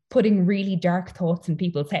putting really dark thoughts in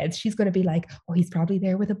people's heads. She's going to be like, oh, he's probably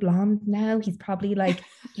there with a blonde now. He's probably like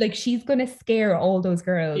she's going to scare all those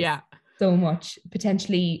girls. Yeah. So much.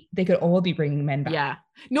 Potentially they could all be bringing men back. Yeah.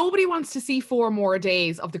 Nobody wants to see 4 more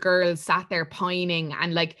days of the girls sat there pining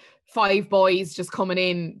and like 5 boys just coming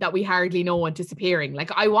in that we hardly know and disappearing.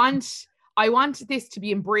 Like I want this to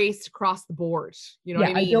be embraced across the board. You know what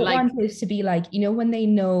I mean? I don't want this to be like, you know, when they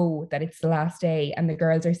know that it's the last day and the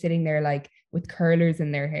girls are sitting there like with curlers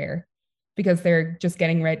in their hair because they're just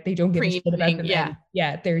getting ready. They don't give a shit about them.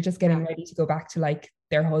 Yeah. They're just getting ready to go back to like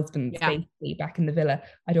their husbands basically back in the villa.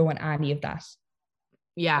 I don't want any of that.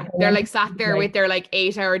 Yeah, they're like sat there with their like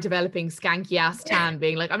 8-hour developing skanky ass tan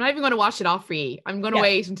being like, I'm not even going to wash it off for you. I'm going to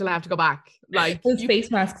wait until I have to go back. Like those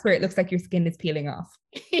face masks where it looks like your skin is peeling off.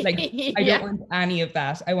 Like I don't want any of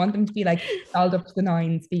that. I want them to be like dialed up to the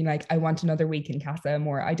nines being like, I want another week in Casa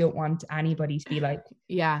Amor. I don't want anybody to be like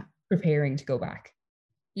preparing to go back.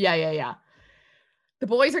 Yeah. The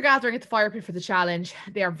boys are gathering at the fire pit for the challenge.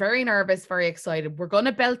 They are very nervous, very excited. We're going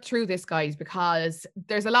to belt through this, guys, because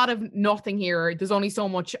there's a lot of nothing here. There's only so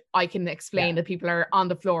much I can explain that people are on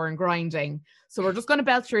the floor and grinding. So we're just going to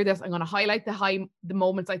belt through this. I'm going to highlight the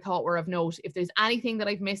moments I thought were of note. If there's anything that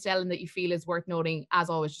I've missed, Ellen, that you feel is worth noting, as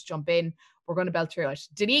always, just jump in. We're going to belt through it.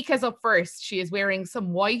 Danika's up first. She is wearing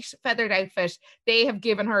some white feathered outfit. They have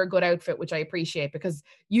given her a good outfit, which I appreciate, because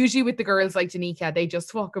usually with the girls like Danica, they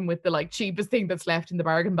just fuck them with the like cheapest thing that's left in the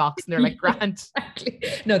bargain box and they're like, grand. Exactly.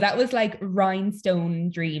 No, that was like rhinestone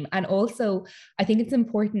dream. And also I think it's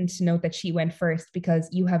important to note that she went first because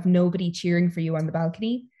you have nobody cheering for you on the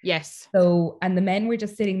balcony. Yes. So, and the men were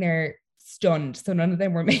just sitting there stunned, so none of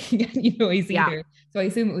them were making any noise either. So I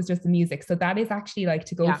assume it was just the music. So that is actually like,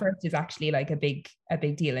 to go first is actually like a big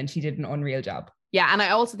deal, and she did an unreal job. Yeah, and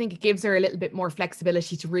I also think it gives her a little bit more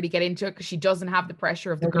flexibility to really get into it, because she doesn't have the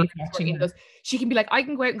pressure of the girls. She can be like, I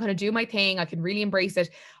can go out and kind of do my thing. I can really embrace it.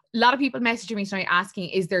 A lot of people messaging me tonight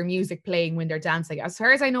asking, is there music playing when they're dancing? As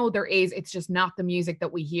far as I know, there is. It's just not the music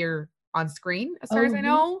that we hear on screen, as far as I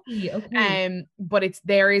know. Okay. But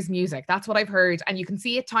there is music. That's what I've heard. And you can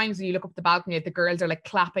see at times when you look up the balcony, the girls are like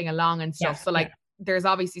clapping along and stuff. So like there's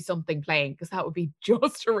obviously something playing, because that would be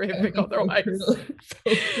just horrific otherwise. So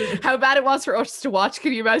how bad it was for us to watch.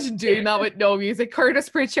 Can you imagine doing that with no music? Curtis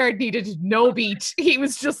Pritchard needed no beat. He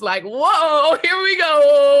was just like, whoa, here we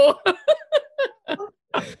go.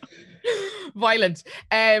 Violent.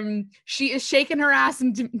 She is shaking her ass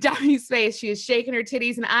in Danny's face. She is shaking her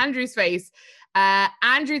titties in Andrew's face.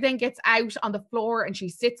 Andrew then gets out on the floor and she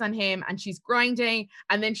sits on him and she's grinding,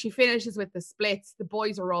 and then she finishes with the splits. The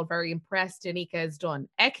boys are all very impressed. Danica is done.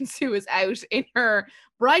 Ekin-Su is out in her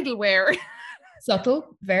bridal wear.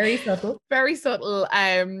 Subtle, very subtle. Very subtle.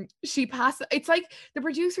 She passes. It's like the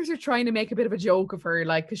producers are trying to make a bit of a joke of her,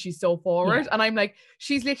 like, because she's so forward. And I'm like,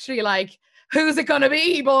 she's literally like, who's it gonna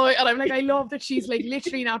be, boy? And I'm like, I love that she's like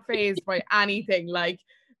literally not fazed by anything, like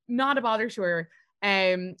not a bother to her.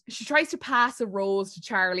 She tries to pass a rose to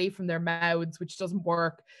Charlie from their mouths, which doesn't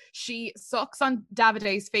work. She sucks on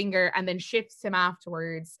Davide's finger and then shifts him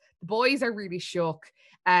afterwards. The boys are really shook.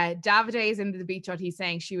 Davide is into the beach shot. He's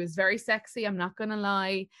saying she was very sexy, I'm not gonna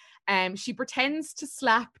lie. She pretends to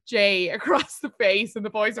slap Jay across the face, and the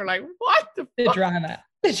boys are like, what the fuck? Drama.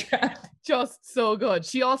 the trap. Just so good.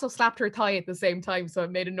 She also slapped her thigh at the same time, so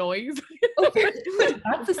it made a noise. Oh,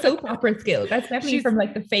 that's a soap opera skill. That's definitely from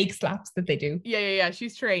like the fake slaps that they do. Yeah.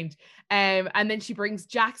 She's trained. And then she brings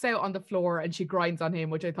Jax out on the floor and she grinds on him,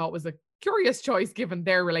 which I thought was a curious choice given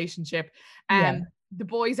their relationship. The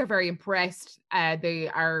boys are very impressed. They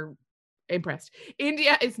are impressed.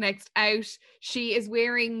 India is next out. She is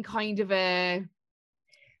wearing kind of a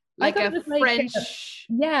French.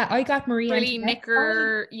 I got Marie frilly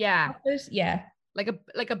knicker. Yeah. Yeah. Like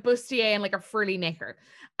a bustier and like a frilly knicker.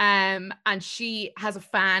 And she has a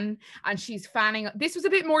fan and she's fanning. This was a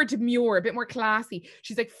bit more demure, a bit more classy.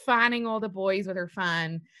 She's like fanning all the boys with her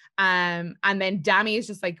fan. And then Dami is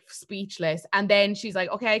just like speechless. And then she's like,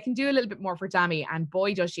 okay, I can do a little bit more for Dami. And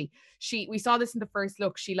boy, does she. We saw this in the first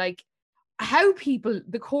look. She like how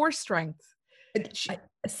the core strength.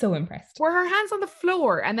 So impressed. Were her hands on the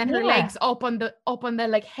floor and then her legs up on the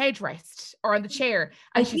like headrest or on the chair.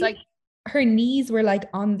 And she's like, her knees were like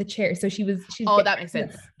on the chair. So she's that makes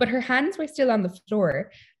sense. But her hands were still on the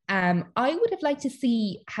floor. I would have liked to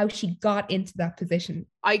see how she got into that position.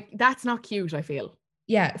 That's not cute, I feel.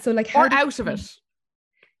 Yeah. So like how out of it.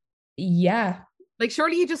 Yeah. Like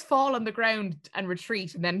surely you just fall on the ground and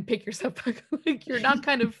retreat and then pick yourself back. Like you're not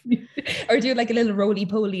kind of or do like a little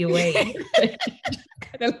roly-poly away.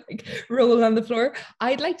 Kind of like roll on the floor.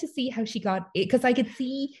 I'd like to see how she got it because I could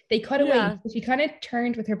see they cut away. She kind of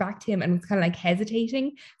turned with her back to him and was kind of like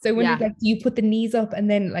hesitating. So I wondered like, do you put the knees up and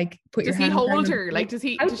then like put your hand? Does he hold her? Like does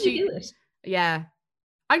he? How does she do it? Yeah.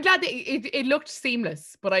 I'm glad that it looked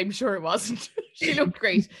seamless, but I'm sure it wasn't. She looked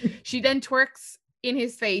great. She then twerks in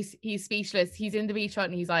his face. He's speechless. He's in the beach hut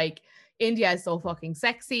and he's like, India is so fucking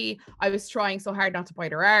sexy. I was trying so hard not to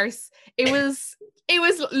bite her arse. It was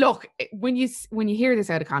look, when you hear this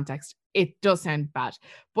out of context, it does sound bad,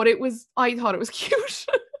 but I thought it was cute.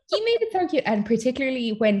 He made it sound cute, and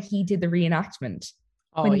particularly when he did the reenactment,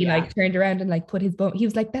 when he like turned around and like put his bum, he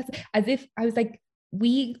was like, that's as if I was like,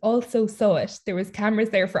 we also saw it. There was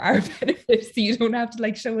cameras there for our benefit, so you don't have to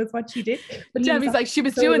like show us what she did. But Demi's like, she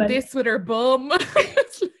was so doing like, this with her bum.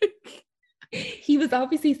 He was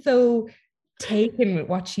obviously so taken with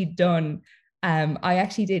what she'd done. I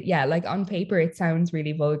actually did, like on paper it sounds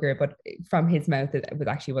really vulgar, but from his mouth it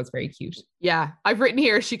was very cute. Yeah, I've written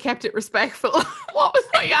here, she kept it respectful. What was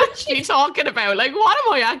I actually talking about? Like, what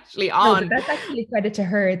am I actually on? No, that's actually a credit to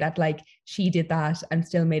her that like she did that and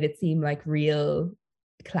still made it seem like real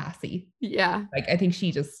classy. Yeah, like I think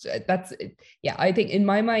she just I think in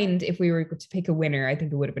my mind, if we were to pick a winner, I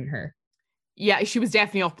think it would have been her. Yeah, she was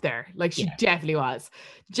definitely up there. Like she definitely was.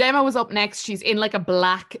 Gemma was up next. She's in like a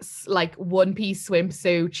black, like one-piece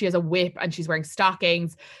swimsuit. She has a whip and she's wearing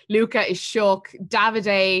stockings. Luca is shook.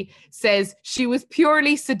 Davide says she was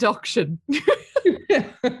purely seduction.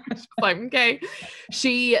 Like, okay.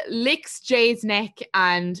 She licks Jay's neck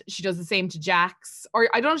and she does the same to Jax. Or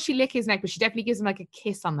I don't know if she lick his neck, but she definitely gives him like a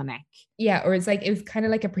kiss on the neck. Yeah, or it was kind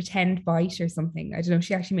of like a pretend bite or something. I don't know.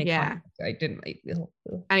 She actually made contact. I didn't like.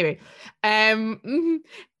 Anyway,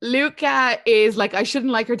 Luca is like, I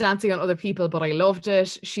shouldn't like her dancing on other people, but I loved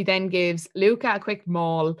it. She then gives Luca a quick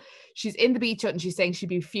maul. She's in the beach hut and she's saying she'd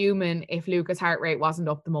be fuming if Luca's heart rate wasn't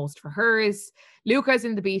up the most for hers. Luca's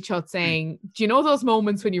in the beach hut saying, do you know those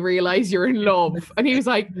moments when you realize you're in love? And he was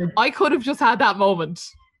like, I could have just had that moment.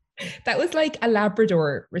 That was like a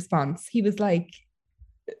Labrador response. He was like,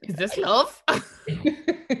 is this love?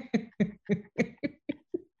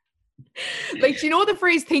 Like, do you know the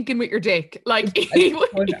phrase thinking with your dick? Like,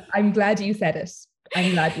 I'm glad you said it.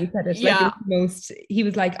 Yeah. Like he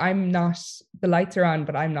was like, the lights are on,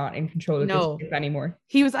 but I'm not in control of this anymore.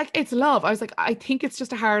 He was like, it's love. I was like, I think it's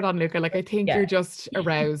just a hard on, Luca. Like, I think you're just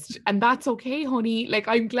aroused. And that's okay, honey. Like,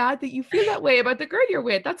 I'm glad that you feel that way about the girl you're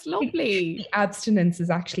with. That's lovely. The abstinence is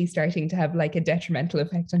actually starting to have like a detrimental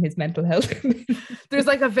effect on his mental health. There's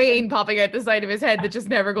like a vein popping out the side of his head that just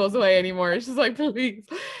never goes away anymore. It's just like, please.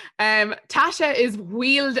 Tasha is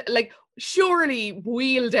surely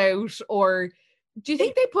wheeled out, or do you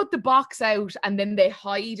think they put the box out and then they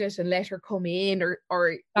hide it and let her come in,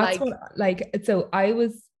 or that's I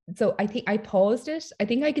think I paused it. I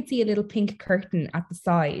think I could see a little pink curtain at the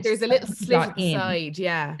side. There's a little slit at the side,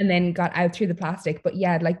 and then got out through the plastic. But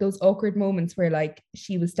yeah, like those awkward moments where like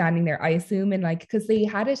she was standing there, I assume, and like because they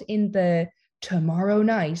had it in the Tomorrow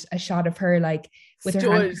Night, a shot of her like with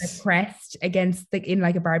her hands pressed against in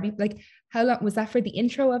like a Barbie. Like, how long was that for the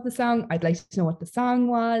intro of the song? I'd like to know what the song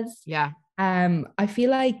was. Yeah. I feel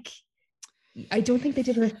like I don't think they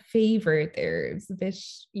did her a favor there. It was a bit.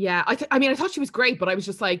 Yeah, I thought she was great, but I was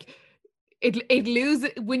just like, it loses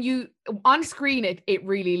when you on screen it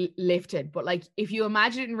really lifted, but like if you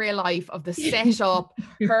imagine it in real life of the setup,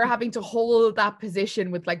 her having to hold that position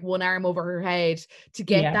with like one arm over her head to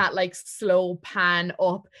get that like slow pan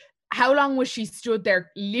up. How long was she stood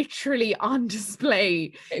there literally on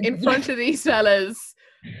display in front of these fellas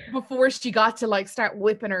before she got to like start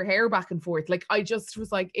whipping her hair back and forth? Like I just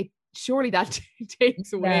was like, it surely that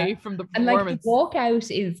takes away from the performance. And like the walkout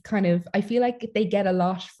is kind of, I feel like they get a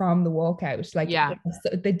lot from the walkout. Like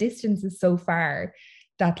the distance is so far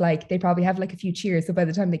that like they probably have like a few cheers. So by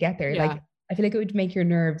the time they get there, like I feel like it would make your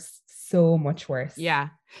nerves so much worse. Yeah.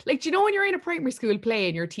 Like, do you know when you're in a primary school play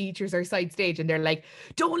and your teachers are side stage and they're like,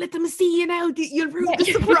 don't let them see you now, you'll ruin the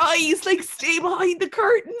surprise, like stay behind the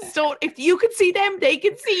curtains, don't, if you can see them they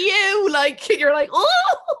can see you, like you're like,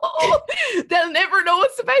 oh, they'll never know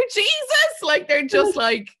it's about Jesus, like they're just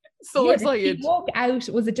like so excited. Did she walk out,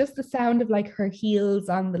 was it just the sound of like her heels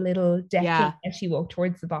on the little decking as she walked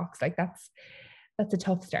towards the box? Like that's a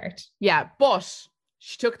tough start. But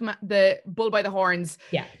she took the bull by the horns.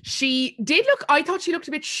 Yeah. She did look, I thought she looked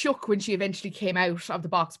a bit shook when she eventually came out of the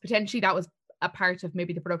box. Potentially that was a part of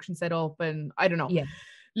maybe the production setup and I don't know. Yeah.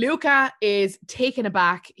 Luca is taken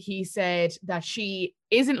aback. He said that she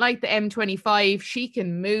isn't like the M25. She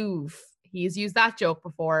can move. He's used that joke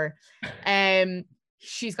before.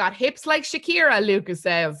 She's got hips like Shakira, Lucas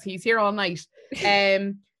says. He's here all night.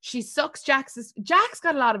 She sucks Jax's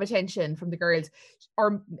got a lot of attention from the girls,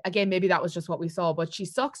 or again maybe that was just what we saw, but she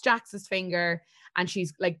sucks Jax's finger and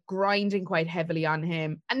she's like grinding quite heavily on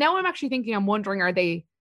him. And now I'm actually thinking, I'm wondering, are they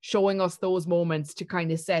showing us those moments to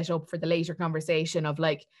kind of set up for the later conversation of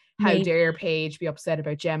like, how dare Paige be upset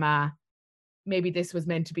about Gemma? Maybe this was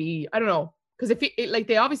meant to be, I don't know, because if it like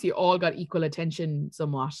they obviously all got equal attention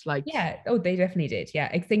somewhat, like they definitely did.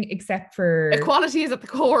 I think except for equality is at the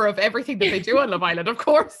core of everything that they do on Love Island. Of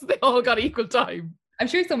course they all got equal time. I'm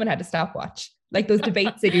sure someone had a stopwatch, like those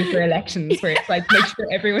debates they do for elections where it's like make sure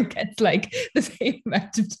everyone gets like the same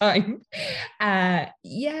amount of time. I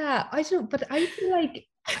don't know, but I feel like,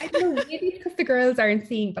 I don't know, maybe because the girls aren't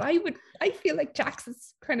seeing, but I feel like Jax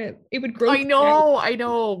is kind of, it would grow. I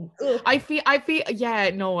know. Ugh. I feel, I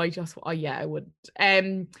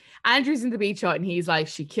wouldn't. Andrew's in the beach hut and he's like,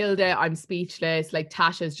 she killed it, I'm speechless, like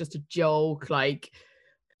Tasha's just a joke, like,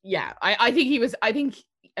 I think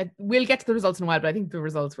we'll get to the results in a while, but I think the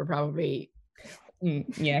results were probably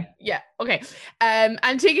okay.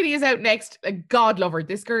 Antigone is out next. God love her,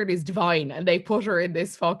 this girl is divine, and they put her in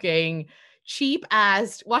this fucking cheap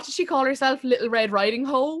ass, what did she call herself, Little Red Riding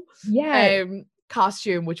Hood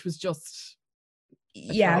costume, which was just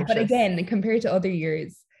atrocious. But again, compared to other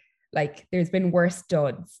years, like there's been worse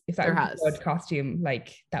duds. If that was a dud costume,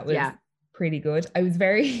 like that was pretty good. I was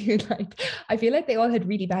very like, I feel like they all had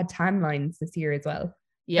really bad tan lines this year as well.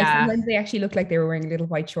 Like sometimes they actually looked like they were wearing little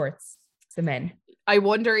white shorts, the men. I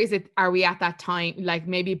wonder, are we at that time, like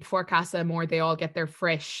maybe before Casa Amor they all get their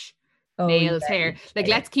fresh nails, hair, like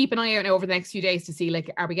let's keep an eye out over the next few days to see,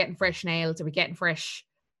 like, are we getting fresh nails, are we getting fresh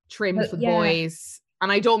trims for the boys?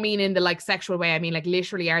 And I don't mean in the like sexual way, I mean like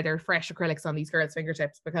literally, are there fresh acrylics on these girls'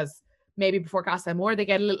 fingertips? Because maybe before Casa Amor they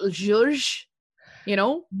get a little zhuzh, you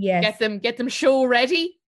know, get them show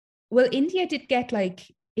ready. Well, India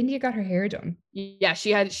got her hair done.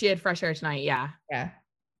 She had fresh hair tonight.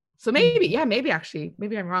 So maybe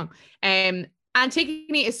I'm wrong.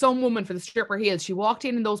 Antigone is some woman for the stripper heels. She walked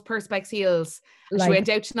in those Perspex heels. She went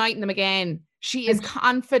out tonight in them again. She is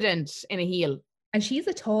confident in a heel. And she's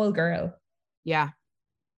a tall girl. Yeah,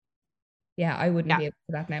 I wouldn't be able to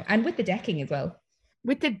do that now. And with the decking as well.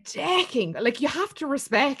 With the decking, like you have to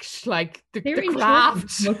respect like the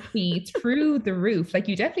craft. Must be through the roof. Like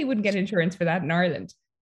you definitely wouldn't get insurance for that in Ireland.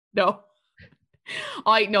 No.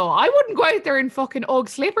 I know. I wouldn't go out there in fucking Ugg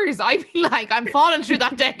slippers. I'd be like, I'm falling through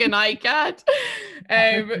that deck and I can't.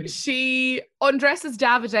 She undresses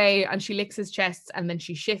Davide and she licks his chest and then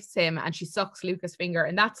she shifts him and she sucks Luca's finger.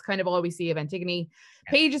 And that's kind of all we see of Antigone.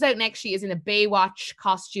 Paige is out next. She is in a Baywatch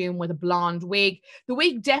costume with a blonde wig. The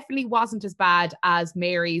wig definitely wasn't as bad as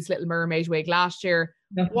Mary's Little Mermaid wig last year.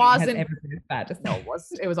 Wasn't ever been as bad. No,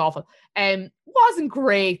 it was awful. Wasn't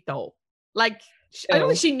great though. Like, I don't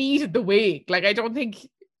think she needed the wig. Like, I don't think.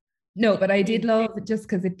 No, but I did love it just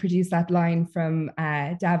because it produced that line from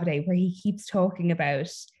Davide where he keeps talking about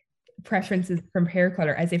preferences from hair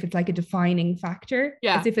color as if it's like a defining factor.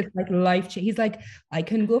 As if it's like life change. He's like, I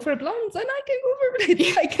can go for blondes and I can go for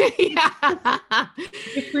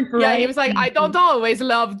different varieties. He was like, I don't always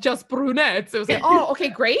love just brunettes. It was like, oh, okay,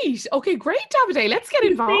 great, Davide, let's get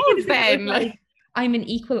involved then. Like, I'm an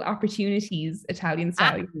equal opportunities Italian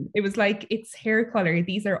stallion. It was like, it's hair color.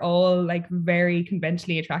 These are all like very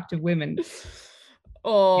conventionally attractive women.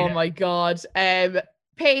 Oh Yeah. my God.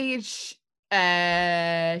 Paige,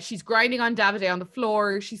 she's grinding on Davide on the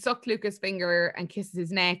floor. She sucked Luca's finger and kisses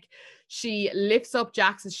his neck. She lifts up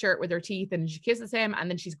Jax's shirt with her teeth and she kisses him, and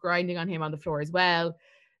then she's grinding on him on the floor as well.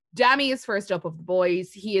 Dami is first up of the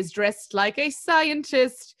boys. He is dressed like a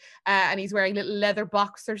scientist and he's wearing little leather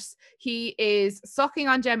boxers. He is sucking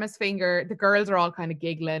on Gemma's finger. The girls are all kind of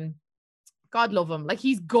giggling. God love him. Like,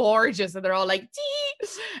 he's gorgeous and they're all like, Dee!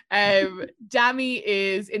 Dami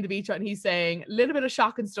is in the beach and he's saying a little bit of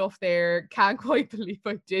shocking stuff there. Can't quite believe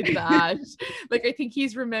I did that. Like, I think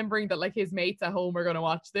he's remembering that like his mates at home are going to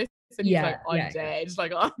watch this and he's like, I'm dead.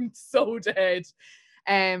 Like, I'm so dead.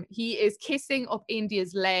 He is kissing up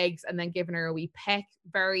India's legs and then giving her a wee peck.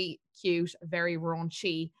 Very cute, very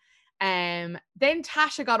raunchy. Then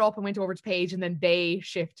Tasha got up and went over to Paige and then they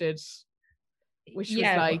shifted, which was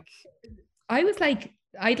like... I was like,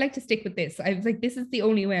 I'd like to stick with this. I was like, this is the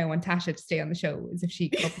only way I want Tasha to stay on the show, is if she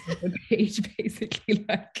couples with Paige, basically.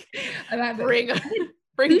 Like,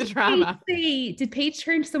 bring the drama. Did Paige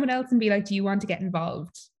turn to someone else and be like, do you want to get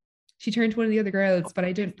involved? She turned to one of the other girls, but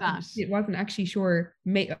it wasn't actually sure.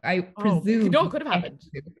 I presume. No, it could have happened.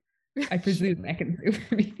 I presume Ekin-Su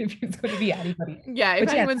for me, if it's going to be anybody. Yeah,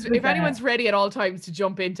 if anyone's ready at all times to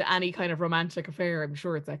jump into any kind of romantic affair, I'm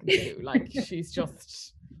sure it's Ekin-Su. Like,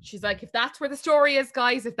 she's like, if that's where the story is,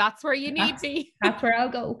 guys, if that's where you need me, that's where I'll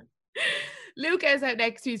go. Luca is out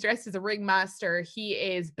next. He's dressed as a ringmaster. He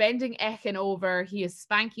is bending Ekin over. He is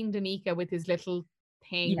spanking Danica with his little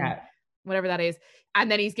thing, whatever that is. And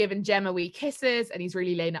then he's giving Gemma wee kisses and he's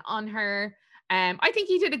really laying it on her. I think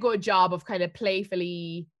he did a good job of kind of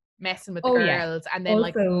playfully messing with the girls and then also,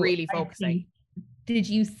 like really focusing. Did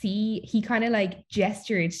you see he kind of like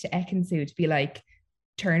gestured to Ekin-Su to be like,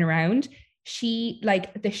 turn around? She,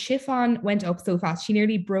 like, the chiffon went up so fast, she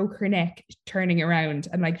nearly broke her neck turning around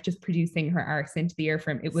and like just producing her arse into the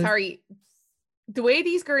earframe. It was the way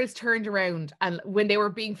these girls turned around and when they were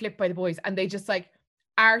being flipped by the boys and they just like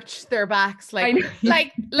arched their backs like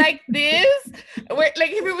this. Where,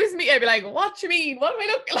 like, if it was me, I'd be like, what do you mean? What do I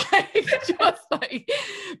look like? Just like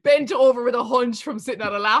bent over with a hunch from sitting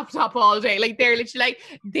on a laptop all day. Like, they're literally like,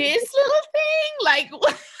 this little thing, like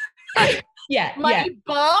what? My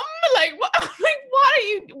bum, like what? Like,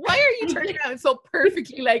 why are you turning around so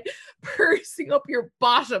perfectly, like pursing up your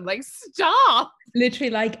bottom? Like, stop. Literally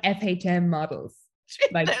like FHM models.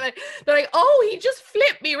 Like, they're like, oh, he just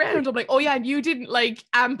flipped me around. I'm like, oh yeah, and you didn't like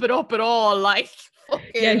amp it up at all. Like,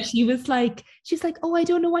 fucking. She's like, oh, I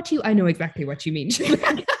don't know I know exactly what you mean. She's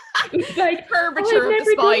like curvature of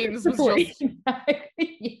the spines was just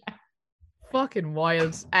fucking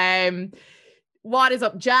wild. What is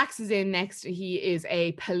up? Jax is in next. He is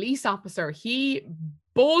a police officer. He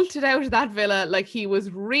bolted out of that villa like he was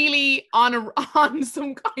really on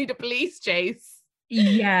some kind of police chase.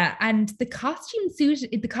 Yeah, and the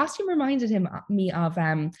costume reminded me of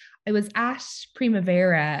I was at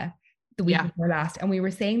Primavera the week before last, and we were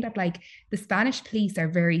saying that like the Spanish police are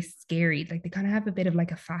very scary. Like, they kind of have a bit of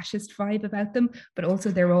like a fascist vibe about them, but also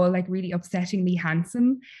they're all like really upsettingly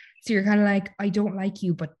handsome. So you're kind of like, I don't like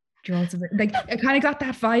you, but you're also like, I kind of got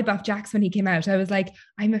that vibe off Jax when he came out. I was like,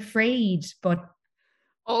 I'm afraid, but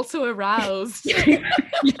also aroused.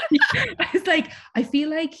 I was like, I feel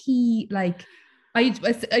like he like, I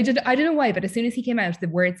don't know why, but as soon as he came out, the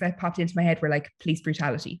words that popped into my head were like police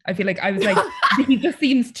brutality. I feel like I was like, he just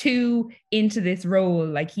seems too into this role.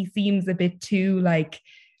 Like, he seems a bit too like,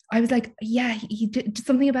 I was like, yeah,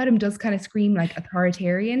 something about him does kind of scream like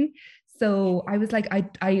authoritarian. So I was like,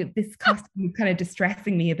 this costume is kind of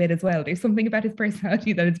distressing me a bit as well. There's something about his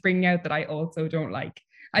personality that it's bringing out that I also don't like.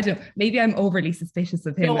 I don't know, maybe I'm overly suspicious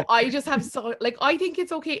of him. No, I just have I think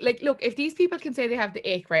it's okay. Like, look, if these people can say they have the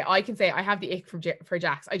ick, right? I can say I have the ick for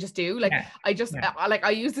Jax. I just do. Like,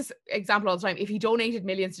 I use this example all the time. If he donated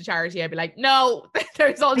millions to charity, I'd be like, no,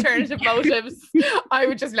 there's alternative motives. I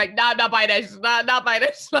would just be like, nah, I'm not buying it. Not buying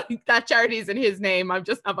it. Like, that charity is in his name. I'm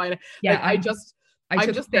just not buying it. Yeah, like,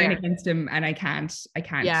 I'm just there against him, and I can't.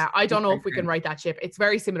 Yeah, I don't know if we can write that ship. It's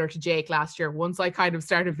very similar to Jake last year. Once I kind of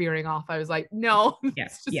started veering off, I was like, no,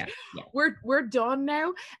 we're done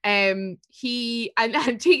now. He and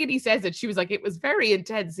Tigany says it. She was like, it was very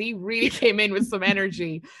intense. He really came in with some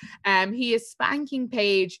energy. He is spanking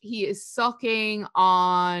Paige. He is sucking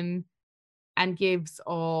on and gives.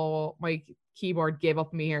 Oh, my keyboard gave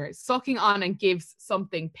up me here. Sucking on and gives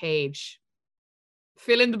something Paige.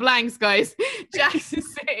 Fill in the blanks, guys. Jax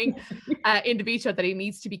is saying in the beach that he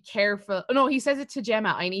needs to be careful. Oh, no, he says it to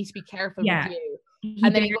Gemma. I need to be careful with you.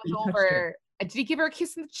 And then he goes over did he give her a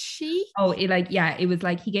kiss on the cheek? Oh, it was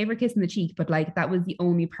like he gave her a kiss in the cheek, but like that was the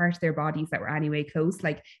only part of their bodies that were anyway close.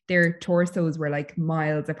 Like their torsos were like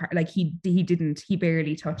miles apart. Like he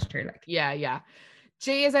barely touched her. Like yeah.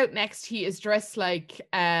 Jay is out next. He is dressed like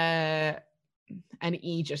an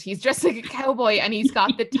Egypt. He's dressed like a cowboy, and he's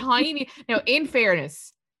got the tiny. Now, in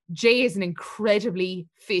fairness, Jay is an incredibly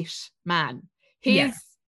fit man. His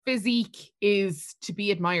physique is to be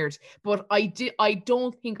admired, but I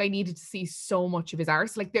don't think I needed to see so much of his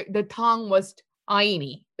arse. Like the thong was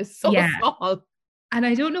tiny. It's so small. And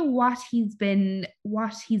I don't know what he's been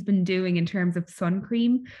doing in terms of sun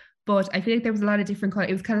cream, but I feel like there was a lot of different color.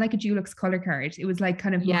 It was kind of like a Dulux color card. It was like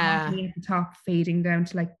kind of mahogany at the top, fading down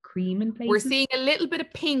to like cream in places. We're seeing a little bit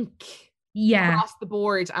of pink across the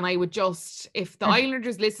board, and I would just, if the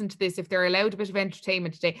Islanders listen to this, if they're allowed a bit of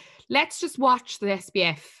entertainment today, let's just watch the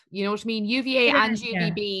SPF. You know what I mean? UVA and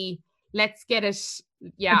UVB. Let's get it.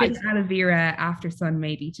 Yeah, a bit of aloe vera after sun,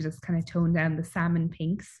 maybe, to just kind of tone down the salmon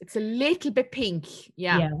pinks. It's a little bit pink.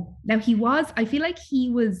 Yeah. Now I feel like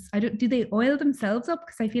do they oil themselves up?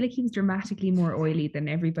 Because I feel like he was dramatically more oily than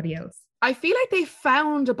everybody else. I feel like they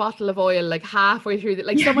found a bottle of oil like halfway through that.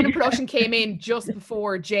 Like someone in production came in just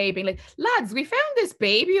before Jay, being like, lads, we found this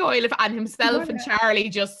baby oil, and himself and Charlie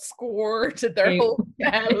just squirted their whole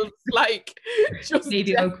selves. Like, just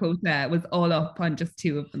maybe oil quota was all up on just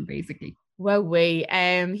two of them, basically. Well,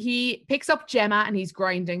 he picks up Gemma and he's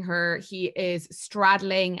grinding her. He is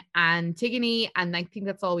straddling Antigone, and I think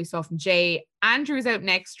that's all we saw from Jay. Andrew's out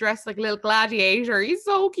next, dressed like a little gladiator. He's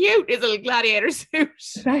so cute, his little gladiator suit.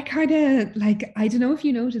 That kind of, like, I don't know if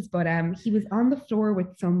you noticed, but he was on the floor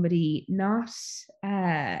with somebody, not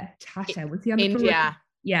Tasha. Was he on the floor?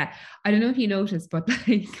 Yeah, I don't know if you noticed, but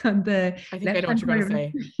like on the I think I know what you're going to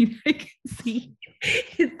say. You can see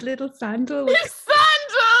his little sandal. His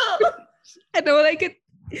sandal! I know, like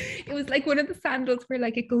it was like one of the sandals where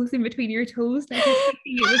like it goes in between your toes. Like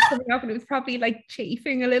it was coming up, and it was probably like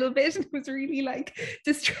chafing a little bit, and it was really like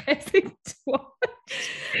distressing to watch.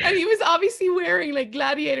 And he was obviously wearing like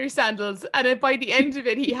gladiator sandals, and by the end of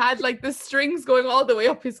it, he had like the strings going all the way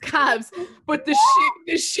up his calves, but the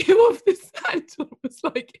shoe of the sandal was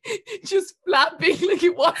like just flapping, like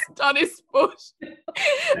it wasn't on his foot.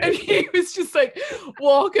 And he was just like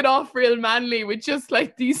walking off real manly with just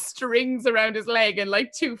like these strings around his leg and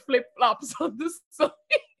like two flip-flops on the side.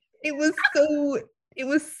 It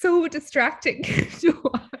was so distracting to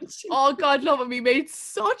watch. Oh, God love him. He made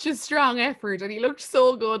such a strong effort, and he looked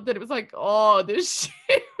so good that it was like, oh, this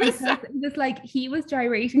shit was... It was like he was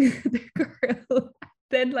gyrating the girl,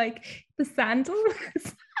 then like the sandal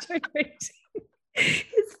was gyrating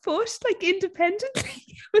his foot like independently.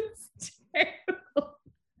 It was terrible.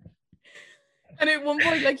 And at one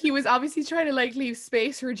point, like, he was obviously trying to like leave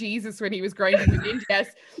space for Jesus when he was grinding with Indies.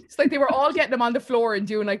 It's like they were all getting him on the floor and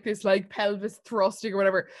doing like this like pelvis thrusting or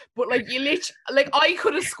whatever. But like you literally, like I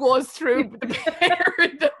could have squazzed through the pair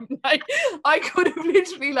of them. Like I could have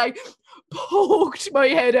literally like poked my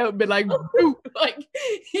head out and been like, boop. Like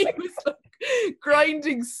he was like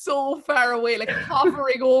grinding so far away, like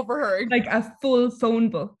hovering over her. Like a full phone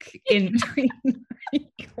book in between.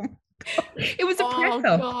 It was a press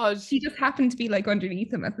up. God. She just happened to be like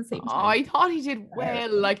underneath him at the same time. Oh, I thought he did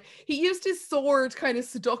well. Like he used his sword kind of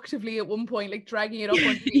seductively at one point, like dragging it up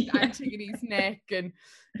underneath Antigone's neck, and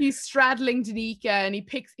he's straddling Danica, and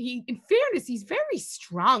in fairness, he's very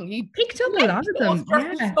strong. He picked up a lot of them.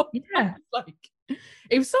 Yeah. Like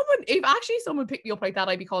if actually someone picked me up like that,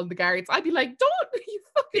 I'd be calling the guards. I'd be like, don't you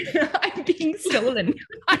fucking I'm being stolen.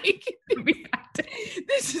 Like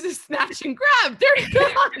this is a snatch and grab. They're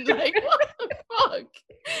gone. Like what the fuck?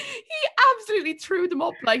 He absolutely threw them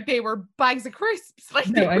up like they were bags of crisps. Like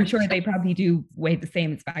no, I'm sure they probably do weigh the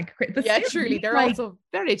same as bag of crisps. But yeah, truly, they're like, also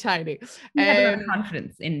very tiny. He had a lot of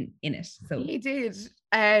confidence in it. So he did.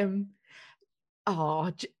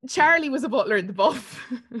 Charlie was a butler in the buff.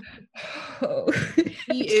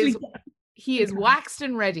 He is waxed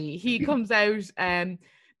and ready. He comes out.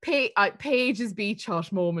 Paige's beach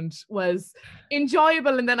hut moment was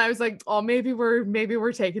enjoyable, and then I was like, oh, maybe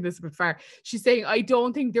we're taking this a bit far. She's saying, I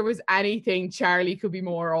don't think there was anything Charlie could be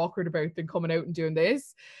more awkward about than coming out and doing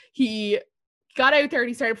this. He got out there and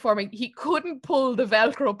he started performing. He couldn't pull the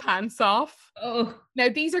Velcro pants off. Oh, Now,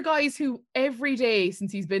 these are guys who every day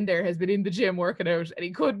since he's been there has been in the gym working out, and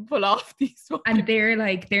he couldn't pull off these. And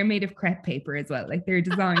they're made of crepe paper as well. Like they're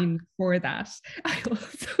designed for that. I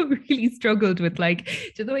also really struggled with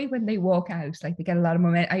like the way when they walk out, like they get a lot of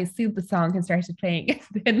momentum. I assumed the song had started playing, and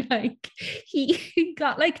then like he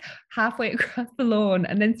got like halfway across the lawn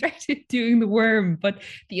and then started doing the worm. But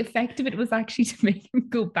the effect of it was actually to make him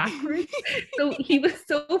go backwards. So he was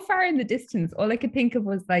so far in the distance. All I could think of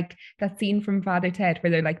was like that scene from Father Ted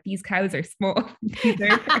where they're like, these cows are small. These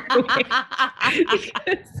are far away.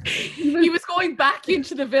 He was going back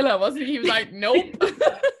into the villa, wasn't he? He was like, nope.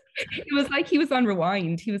 It was like he was on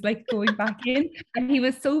rewind. He was like going back in, and he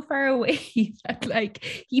was so far away that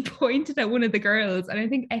like he pointed at one of the girls, and I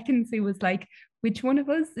think Ekin-Su was like, which one of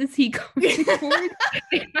us is he going toward?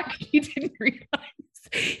 I actually didn't realize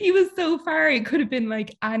he was so far. It could have been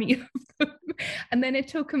like any of them, and then it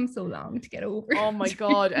took him so long to get over. Oh my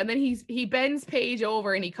god! And then he bends Paige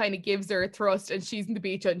over and he kind of gives her a thrust, and she's in the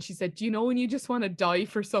beach, and she said, "Do you know when you just want to die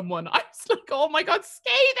for someone?" I was like, "Oh my god,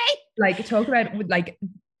 scathing!" Like talk about like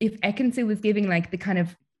if Ekin-Su was giving like the kind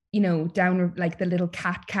of, you know, down like the little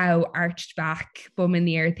cat cow arched back bum in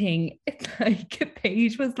the air thing, like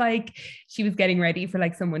Paige was like, she was getting ready for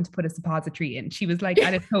like someone to put a suppository in. She was like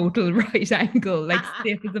at a total right angle, like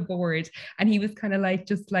stiff as a board, and he was kind of like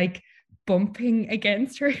just like bumping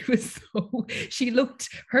against her. It was so, she looked,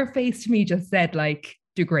 her face to me just said like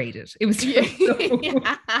degraded. It was so,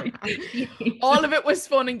 all of it was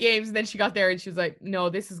fun and games, and then she got there and she was like, no,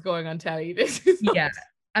 this is going on telly. This is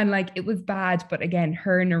and like it was bad, but again,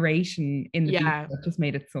 her narration in the video just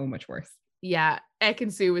made it so much worse. Yeah,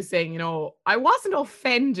 Ekin-Su was saying, you know, I wasn't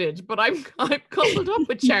offended, but I'm coupled up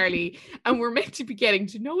with Charlie, and we're meant to be getting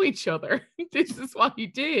to know each other. This is what he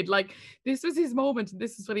did. Like, this was his moment, and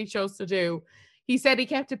this is what he chose to do. He said he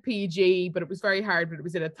kept it PG, but it was very hard, but it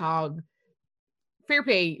was in a thong. Fair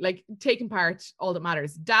play, like taking part, all that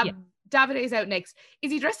matters. Davide's out next. Is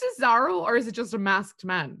he dressed as Zorro, or is it just a masked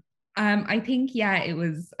man? I think it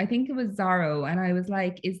was Zorro, and I was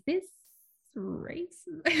like, is this race?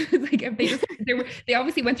 Like they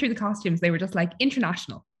obviously went through the costumes. They were just like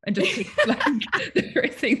international and just picked, like the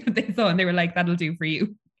first thing that they saw, and they were like, that'll do for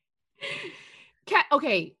you.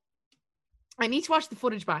 Okay, I need to watch the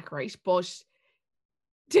footage back, right? But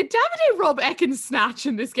did Davide rub Ekin snatch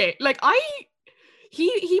in this game? Like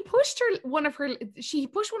he pushed one of her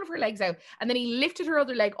legs out, and then he lifted her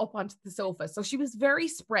other leg up onto the sofa. So she was very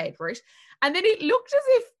spread, right? And then it looked as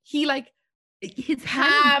if he like his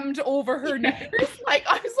hammed over her neck. Like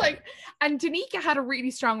I was like, and Danica had a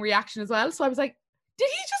really strong reaction as well. So I was like, did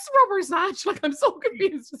he just rub her snatch? Like I'm so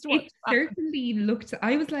confused. It certainly looked.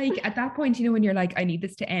 I was like, at that point, you know, when you're like, I need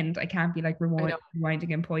this to end. I can't be like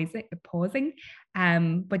rewinding and pausing.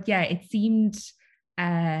 But yeah, it seemed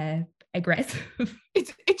aggressive.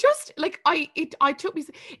 It just like I took me.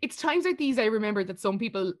 It's times like these I remember that some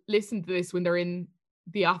people listen to this when they're in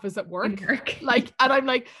the office at work. Like, and I'm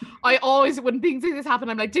like, I always, when things like this happen,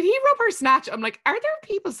 I'm like, did he rub her snatch? I'm like, are there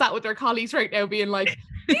people sat with their colleagues right now being like,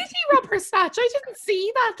 did he rub her snatch? I didn't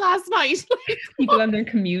see that last night. Like, people on their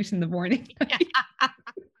commute in the morning.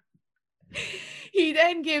 He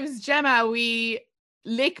then gives Gemma a wee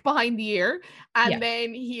lick behind the ear, and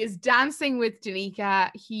then he is dancing with Danica.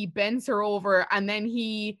 He bends her over, and then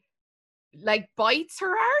he like bites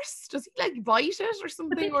her arse. Does he like bite it or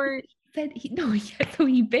something? Or said so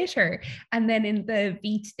he bit her, and then in the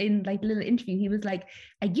beat in like little interview he was like,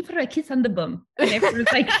 I give her a kiss on the bum, and everyone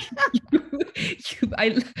was like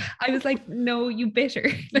I was like, no, you bit her.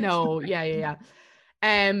 No.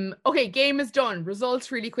 Okay, game is done.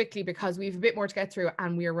 Results really quickly because we have a bit more to get through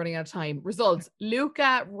and we are running out of time. Results: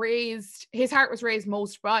 Luca his heart was raised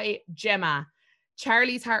most by Gemma.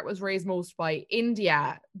 Charlie's heart was raised most by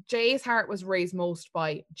India. Jay's heart was raised most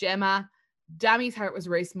by Gemma. Dami's heart was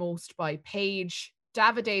raised most by Paige.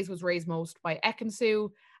 Davide's was raised most by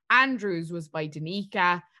Ekin-Su. Andrew's was by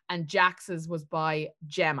Danica, and Jax's was by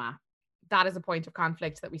Gemma. That is a point of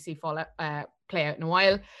conflict that we see play out in a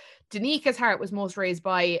while. Danica's heart was most raised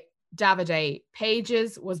by Davide.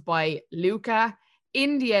 Paige's was by Luca.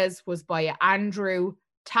 India's was by Andrew.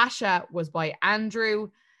 Tasha was by Andrew.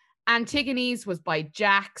 Antigone's was by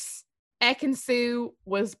Jax. Ekin-Su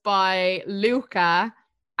was by Luca.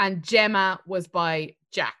 And Gemma was by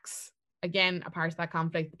Jax. Again, a part of that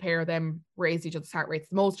conflict, the pair of them raised each other's heart rates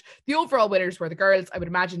the most. The overall winners were the girls. I would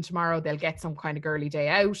imagine tomorrow they'll get some kind of girly day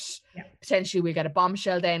out. Yeah. Potentially we'll get a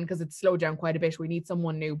bombshell then because it's slowed down quite a bit. We need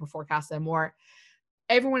someone new before Casa Amor.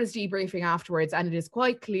 Everyone is debriefing afterwards, and it is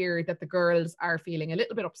quite clear that the girls are feeling a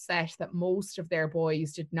little bit upset that most of their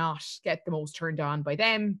boys did not get the most turned on by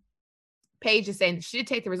them. Paige is saying that she did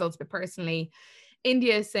take the results a bit personally.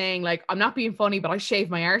 India is saying like, I'm not being funny, but I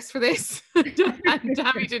shaved my arse for this. And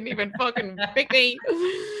Tammy didn't even fucking pick me.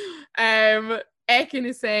 Ekin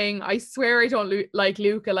is saying, I swear I don't like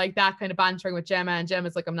Luca, like that kind of bantering with Gemma, and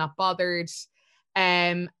Gemma's like, I'm not bothered.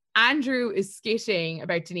 Andrew is skitting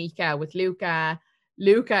about Danica with Luca.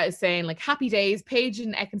 Luca is saying like, happy days. Paige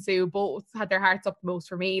and Ekin-Su both had their hearts up the most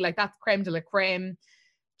for me. Like that's creme de la creme.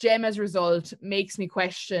 Gemma's result makes me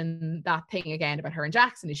question that thing again about her and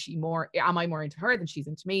Jackson. Am I more into her than she's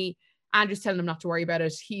into me? Andrew's telling him not to worry about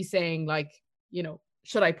it. He's saying like, you know,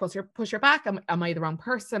 should I push her back? Am I the wrong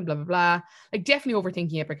person? Blah, blah, blah. Like definitely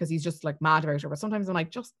overthinking it because he's just like mad about her. But sometimes I'm like,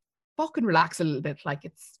 just fucking relax a little bit. Like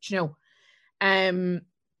it's, you know,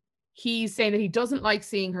 he's saying that he doesn't like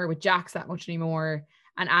seeing her with Jax that much anymore.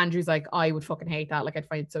 And Andrew's like, I would fucking hate that. Like I'd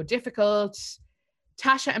find it so difficult.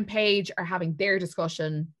 Tasha and Paige are having their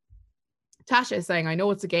discussion. Tasha is saying, I know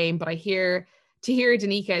it's a game, but to hear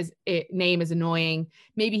Danica's name is annoying.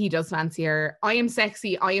 Maybe he does fancy her. I am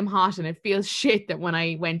sexy. I am hot. And it feels shit that when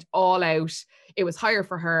I went all out, it was higher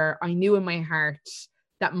for her. I knew in my heart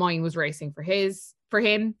that mine was racing for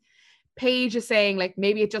him. Paige is saying like,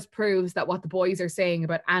 maybe it just proves that what the boys are saying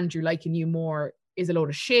about Andrew liking you more is a load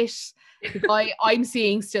of shit. The guy I'm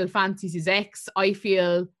seeing still fancies his ex. I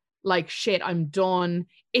feel like shit, I'm done.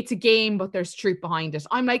 It's a game, but there's truth behind it.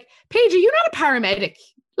 I'm like, Paige, are you not a paramedic?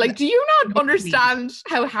 Like, do you not understand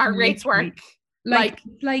how heart rates work? Like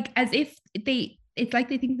as if it's like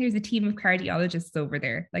they think there's a team of cardiologists over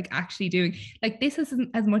there, like actually doing, like this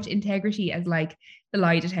isn't as much integrity as like the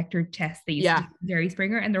lie detector test they used to do with Jerry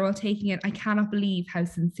Springer, and they're all taking it. I cannot believe how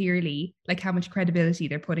sincerely, like how much credibility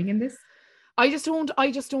they're putting in this. I just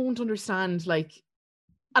don't understand, like,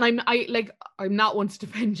 and I'm not one to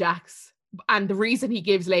defend Jax, and the reason he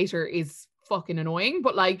gives later is fucking annoying,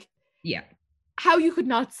 but like, yeah, how you could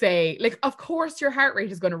not say, like, of course your heart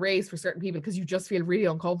rate is going to raise for certain people because you just feel really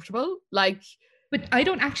uncomfortable, like. But I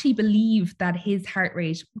don't actually believe that his heart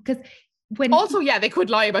rate, because when also, they could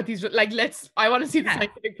lie about these. Like, I want to see the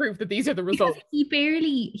scientific proof that these are the results. He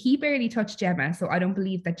barely touched Gemma, so I don't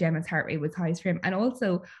believe that Gemma's heart rate was highest for him. And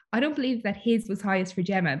also, I don't believe that his was highest for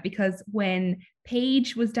Gemma, because when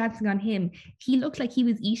Paige was dancing on him, he looked like he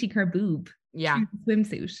was eating her boob. Yeah, through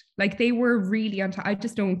the swimsuit. Like they were really on top. I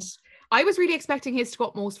just don't. I was really expecting his to go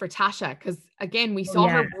up most for Tasha, because again, we saw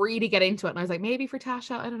her really get into it, and I was like, maybe for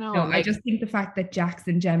Tasha, I don't know. No, I just think the fact that Jax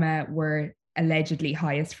and Gemma were allegedly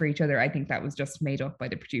highest for each other, I think that was just made up by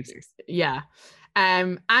the producers. Yeah.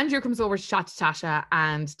 Andrew comes over to chat to Tasha,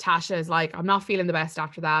 and Tasha is like, I'm not feeling the best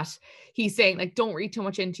after that. He's saying, like, don't read too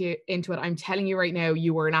much into it. I'm telling you right now,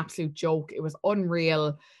 you were an absolute joke. It was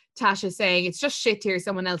unreal. Tasha's saying, it's just shit to hear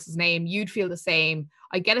someone else's name. You'd feel the same.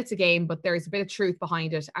 I get it's a game, but there's a bit of truth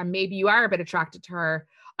behind it. And maybe you are a bit attracted to her.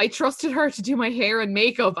 I trusted her to do my hair and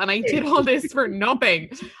makeup, and I did all this for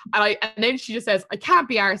nothing. And then she just says, I can't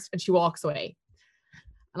be arsed, and she walks away.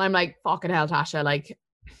 And I'm like, fucking hell, Tasha. Like,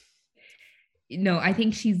 no, I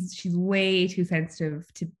think she's way too sensitive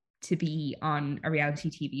to be on a reality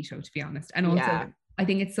TV show, to be honest. And also, I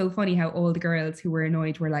think it's so funny how all the girls who were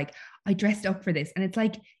annoyed were like, I dressed up for this. And it's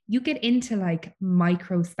like, you get into like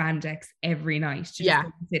micro spandex every night to just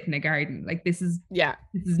sit in a garden. Like this is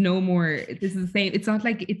no more, this is the same. It's not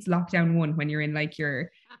like it's lockdown one when you're in like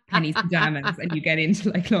your penny pajamas and you get into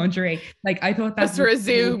like lingerie. Like I thought that's for a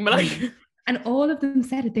Zoom. Like, and all of them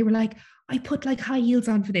said it. They were like, I put like high heels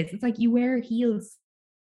on for this. It's like, you wear heels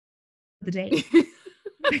the day.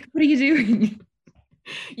 Like, what are you doing?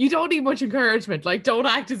 You don't need much encouragement. Like, don't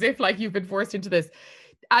act as if like you've been forced into this.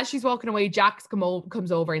 As she's walking away, Jax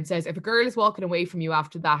comes over and says, if a girl is walking away from you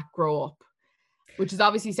after that, grow up. Which is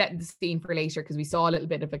obviously setting the scene for later, because we saw a little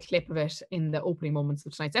bit of a clip of it in the opening moments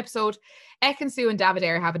of tonight's episode. Ekin-Su and Davide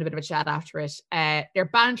are having a bit of a chat after it. They're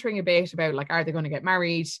bantering a bit about, like, are they going to get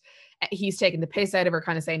married? He's taking the piss out of her,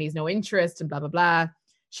 kind of saying he's no interest and blah, blah, blah.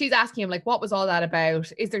 She's asking him, like, what was all that about?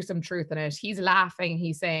 Is there some truth in it? He's laughing.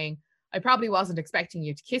 He's saying, I probably wasn't expecting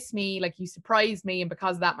you to kiss me. Like, you surprised me, and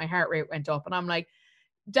because of that, my heart rate went up. And I'm like,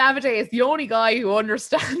 Davide is the only guy who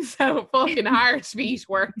understands how fucking heartbeat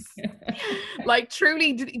works. Like,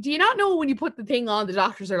 truly, do you not know when you put the thing on, the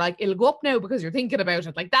doctors are like, it'll go up now because you're thinking about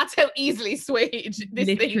it. Like, that's how easily swayed this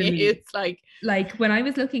thing is. Like when I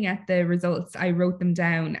was looking at the results, I wrote them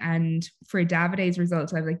down, and for Davide's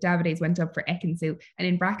results, I was like, Davide's went up for Ekin-Su, and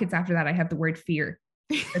in brackets after that, I have the word fear.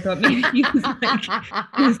 I thought maybe he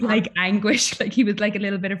was like anguish, like he was like a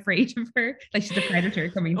little bit afraid of her, like she's a predator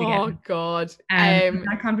coming to get him. Oh God.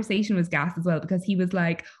 That conversation was gas as well, because he was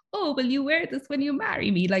like, oh, will you wear this when you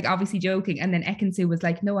marry me? Like obviously joking. And then Ekin-Su was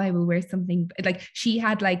like, no, I will wear something. Like she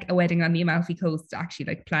had like a wedding on the Amalfi Coast actually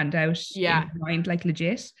like planned out in her mind, like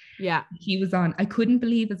legit. Yeah. He was on, I couldn't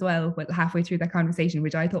believe as well, but halfway through that conversation,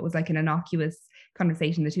 which I thought was like an innocuous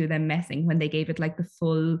conversation, the two of them messing, when they gave it like the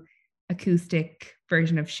full acoustic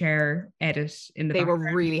version of Cher edit in the They background.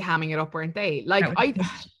 were really hamming it up, weren't they? Like I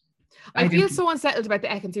feel didn't. so unsettled about the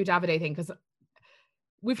Ekin-Su Davide thing because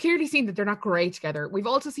we've clearly seen that they're not great together. We've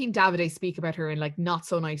also seen Davide speak about her in like not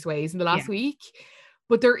so nice ways in the last week.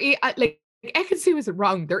 But there is like Ekin-Su isn't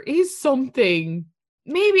wrong. There is something.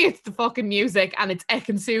 Maybe it's the fucking music and it's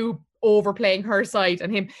Ekin-Su overplaying her side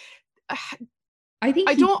and him. I think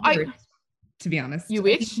bored, to be honest. You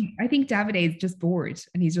wish? I think Davide is just bored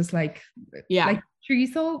and he's just like, like sure you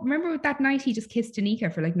saw. Remember that night he just kissed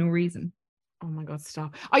Danica for like no reason. Oh my God,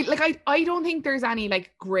 stop. I don't think there's any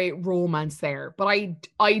like great romance there, but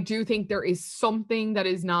I do think there is something that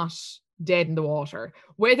is not dead in the water.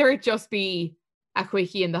 Whether it just be a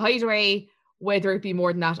quickie in the hideaway, whether it be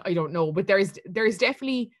more than that, I don't know. But there's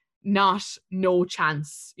definitely not no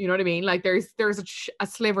chance. You know what I mean? Like there's a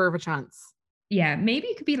sliver of a chance. Yeah, maybe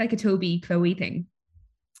it could be like a Toby Chloe thing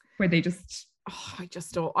where they just I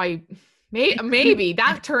just don't maybe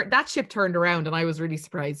that ship turned around and I was really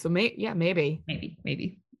surprised. So maybe. I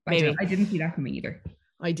didn't see that coming either.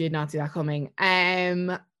 I did not see that coming.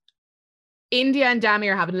 India and Dami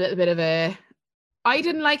are having a little bit of a I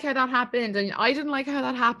didn't like how that happened and I didn't like how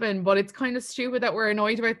that happened, but it's kind of stupid that we're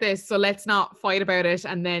annoyed about this, so let's not fight about it.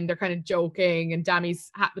 And then they're kind of joking and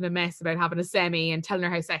Dami's having a mess about having a semi and telling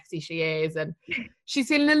her how sexy she is and she's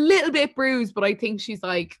feeling a little bit bruised, but I think she's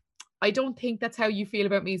like, I don't think that's how you feel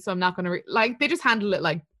about me, so I'm not going to like, they just handle it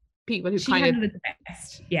like people who she kind handled it the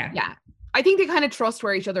best. Yeah. I think they kind of trust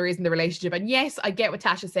where each other is in the relationship. And yes, I get what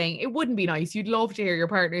Tasha's saying. It wouldn't be nice. You'd love to hear your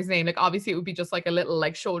partner's name. Like, obviously it would be just like a little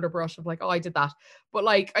like shoulder brush of like, oh, I did that. But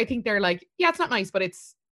like, I think they're like, yeah, it's not nice, but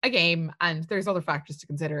it's a game and there's other factors to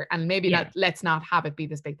consider. And maybe that let's not have it be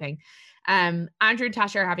this big thing. Andrew and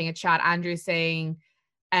Tasha are having a chat. Andrew's saying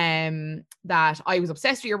that I was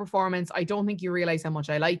obsessed with your performance. I don't think you realize how much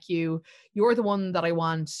I like you. You're the one that I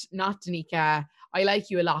want, not Danica. I like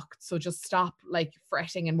you a lot, so just stop like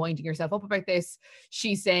fretting and winding yourself up about this.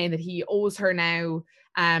 She's saying that he owes her now.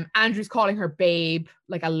 Andrew's calling her babe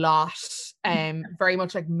like a lot, very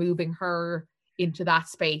much like moving her into that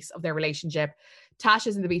space of their relationship.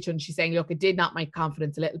 Tasha's in the beach and she's saying, look, it did knock my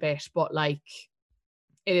confidence a little bit, but like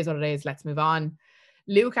it is what it is. Let's move on.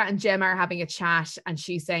 Luca and Gemma are having a chat and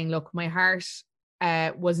she's saying, look, my heart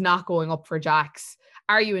was not going up for Jax.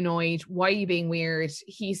 Are you annoyed? Why are you being weird?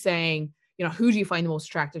 He's saying, you know, who do you find the most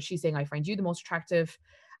attractive? She's saying, I find you the most attractive.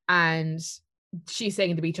 And she's saying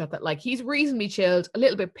in the beach hut that like he's reasonably chilled, a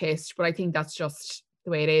little bit pissed, but I think that's just the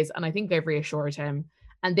way it is. And I think they've reassured him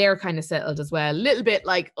and they're kind of settled as well. A little bit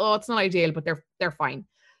like, oh, it's not ideal, but they're fine.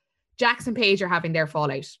 Jax and Paige are having their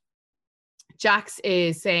fallout. Jax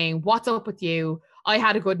is saying, what's up with you? I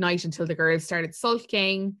had a good night until the girls started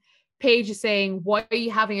sulking. Paige is saying, why are you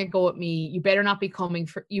having a go at me? You better not be coming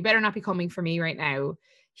for me right now.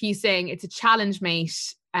 He's saying, it's a challenge,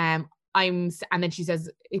 mate. And then she says,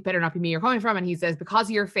 it better not be me you're coming from. And he says, because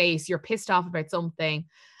of your face, you're pissed off about something.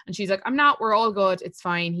 And she's like, I'm not, we're all good. It's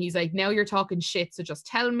fine. He's like, now you're talking shit. So just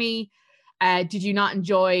tell me, did you not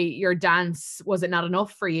enjoy your dance? Was it not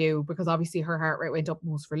enough for you? Because obviously her heart rate went up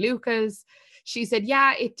most for Lucas. She said,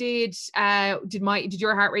 yeah, it did. Did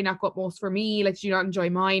your heart rate not go up most for me? Like, did you not enjoy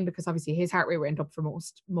mine? Because obviously his heart rate went up for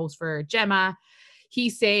most for Gemma.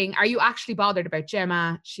 He's saying, are you actually bothered about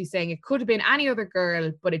Gemma? She's saying it could have been any other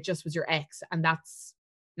girl, but it just was your ex. And that's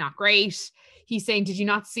not great. He's saying, did you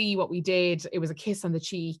not see what we did? It was a kiss on the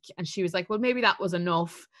cheek. And she was like, well, maybe that was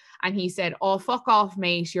enough. And he said, oh, fuck off,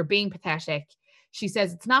 mate. You're being pathetic. She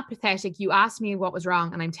says, it's not pathetic. You asked me what was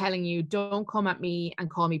wrong. And I'm telling you, don't come at me and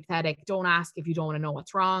call me pathetic. Don't ask if you don't want to know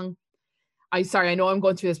what's wrong. I know I'm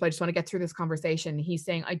going through this, but I just want to get through this conversation. He's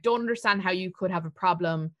saying, I don't understand how you could have a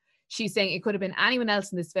problem. She's saying it could have been anyone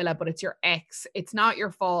else in this villa, but it's your ex. It's not your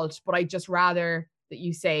fault, but I'd just rather that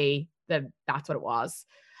you say that that's what it was.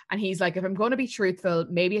 And he's like, if I'm going to be truthful,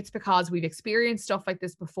 maybe it's because we've experienced stuff like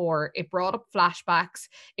this before. It brought up flashbacks.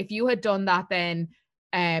 If you had done that then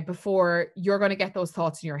before, you're going to get those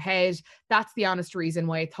thoughts in your head. That's the honest reason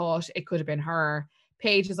why I thought it could have been her.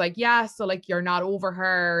 Paige is like, yeah, so like you're not over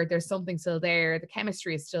her. There's something still there. The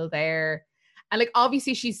chemistry is still there. And like,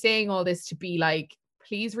 obviously she's saying all this to be like,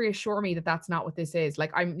 please reassure me that that's not what this is.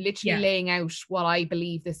 Like, I'm literally laying out what I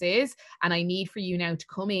believe this is. And I need for you now to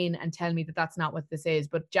come in and tell me that that's not what this is.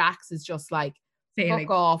 But Jax is just like, fuck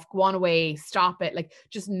off, go on away, stop it. Like,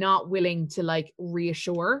 just not willing to like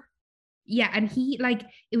reassure. Yeah, and he like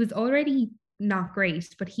it was already not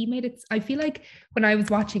great, but he made it. I feel like when I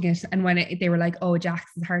was watching it and when they were like, "Oh,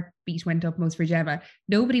 Jax's heartbeat went up most for Gemma,"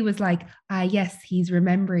 nobody was like, "Ah, yes, he's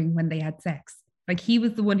remembering when they had sex." Like he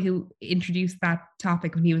was the one who introduced that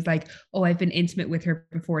topic when he was like, "Oh, I've been intimate with her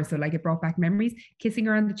before," so like it brought back memories. Kissing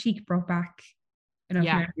her on the cheek brought back enough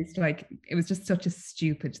Yeah. memories to like. It was just such a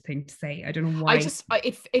stupid thing to say. I don't know I why. just,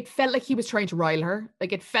 it felt like he was trying to rile her.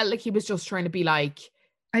 Like it felt like he was just trying to be like,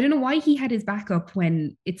 I don't know why he had his backup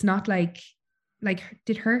when it's not like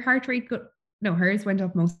did her heart rate go? No, hers went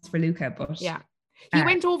up most for Luca, but yeah. He uh,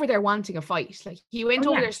 went over there wanting a fight. Like he went oh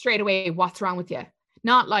over yeah, there straight away. What's wrong with you?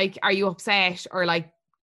 Not like, are you upset or like,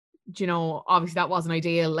 you know, obviously that wasn't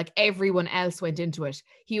ideal. Like everyone else went into it.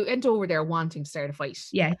 He went over there wanting to start a fight,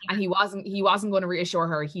 yeah. and he wasn't going to reassure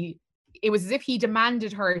her. It was as if he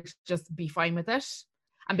demanded her to just be fine with it,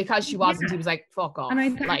 and because she wasn't, he was like, "Fuck off." And I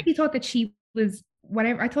Like, actually thought that she was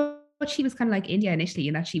whatever. I thought she was kind of like India initially,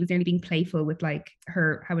 and that she was nearly being playful with like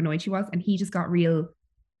her how annoyed she was, and he just got real.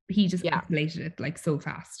 He just yeah, escalated it like so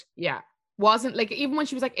fast. yeah, wasn't like even when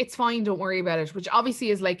she was like, "It's fine, don't worry about it," which obviously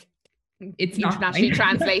is like It's not internationally fine.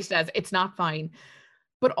 translated as "it's not fine."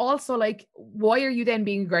 But also, like, why are you then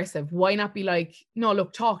being aggressive? Why not be like, no,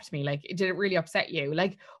 look, talk to me. Like, did it really upset you?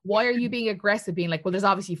 Like, why are you being aggressive? Being like, well, there's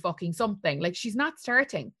obviously fucking something. Like, she's not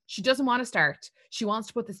starting. She doesn't want to start. She wants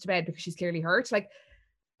to put this to bed because she's clearly hurt. Like,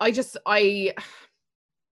 it's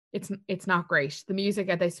not great. The music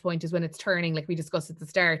at this point is when it's turning, like we discussed at the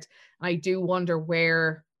start. I do wonder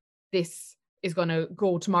where this is going to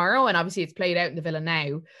go tomorrow. And obviously, it's played out in the villa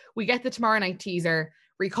now. We get the tomorrow night teaser.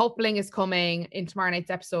 Recoupling is coming in tomorrow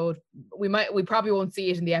night's episode. We probably won't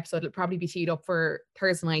see it in the episode. It'll probably be teed up for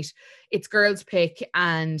Thursday night. It's girls' pick,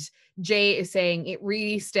 and Jay is saying it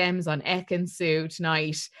really stems on Ekin Sue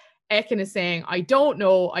tonight. Ekin is saying, I don't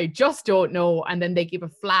know, I just don't know. And then they give a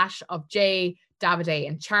flash of Jay, Davide,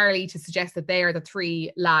 and Charlie to suggest that they are the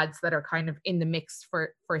three lads that are kind of in the mix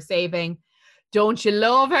for saving. Don't you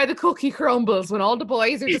love how the cookie crumbles when all the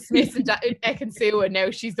boys are dismissing Ekin Sue and now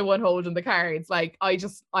she's the one holding the cards? Like,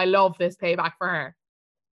 I love this payback for her.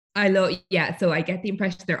 Yeah. So I get the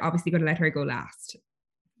impression they're obviously going to let her go last.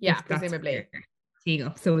 Yeah, presumably. Teeing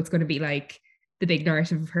up. So it's going to be like the big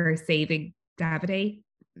narrative of her saving Davide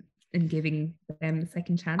and giving them a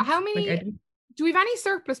second chance. How many? Like, do we have any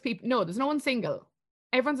surplus people? No, there's no one single.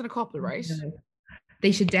 Everyone's in a couple, right?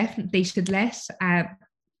 They should let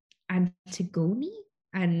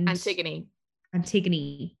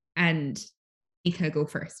Antigone and Nika go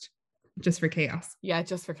first, just for chaos. Yeah,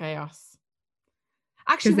 just for chaos.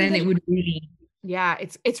 Actually, because then it would really. Yeah,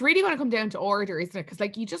 it's really going to come down to order, isn't it? Because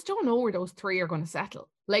like you just don't know where those three are going to settle.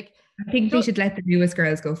 Like, I think they should let the newest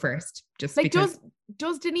girls go first. Just like, because.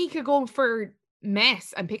 Does Danica go for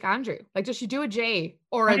mess and pick Andrew? Like, does she do a Jay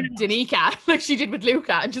or a Danica like she did with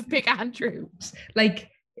Luca and just pick Andrew? Like,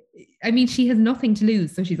 I mean, she has nothing to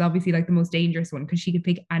lose, so she's obviously like the most dangerous one because she could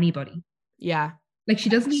pick anybody. Yeah. Like she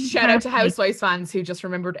doesn't. Shout out to Housewives fans who just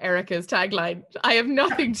remembered Erica's tagline: "I have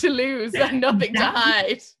nothing to lose and nothing to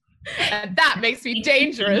hide," and that makes me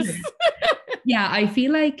dangerous. Yeah, I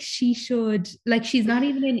feel like she should. Like she's not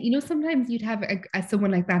even in. You know, sometimes you'd have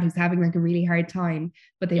someone like that who's having like a really hard time,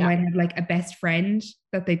 but they might have like a best friend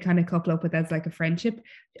that they kind of couple up with as like a friendship.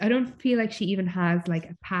 I don't feel like she even has like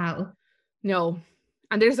a pal. No.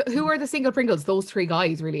 And who are the single Pringles? Those three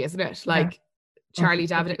guys, really, isn't it? Like Charlie,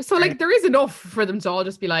 Davide. So like there is enough for them to all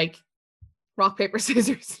just be like rock, paper,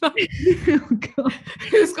 scissors. Oh, God.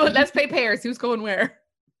 Who's going? Let's play pairs. Who's going where?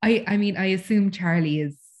 I mean, I assume Charlie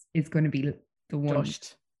is going to be the one.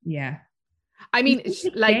 Just. Yeah. I mean,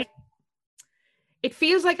 like it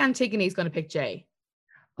feels like Antigone's going to pick Jay,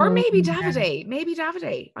 or maybe Davide. Maybe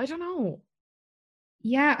Davide. I don't know.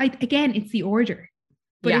 Yeah. Again, it's the order.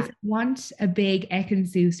 But if you want a big Ekin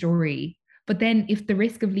Sue story, but then if the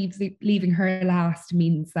risk of leaving her last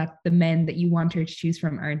means that the men that you want her to choose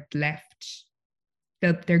from aren't left,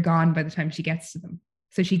 they're gone by the time she gets to them.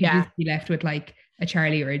 So she can just be left with like a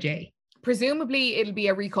Charlie or a Jay. Presumably it'll be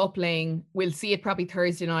a recoupling. We'll see it probably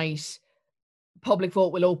Thursday night. Public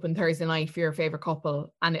vote will open Thursday night for your favorite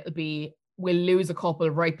couple, and we'll lose a couple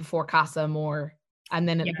right before Casa Amor, and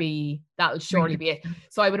then that'll surely be it.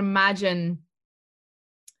 So I would imagine.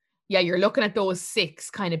 Yeah, you're looking at those six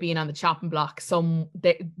kind of being on the chopping block.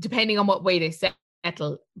 Depending on what way they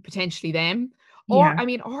settle, potentially them,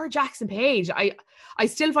 or Jackson Page. I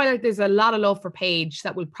still find like there's a lot of love for Paige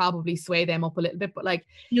that will probably sway them up a little bit. But like,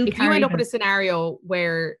 if you end up with a scenario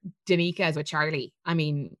where Danica is with Charlie, I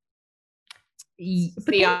mean,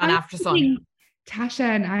 see on After Sun. Tasha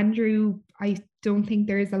and Andrew, I don't think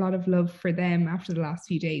there is a lot of love for them after the last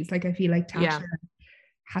few days. Like, I feel like Tasha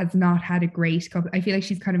has not had a great couple. I feel like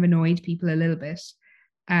she's kind of annoyed people a little bit.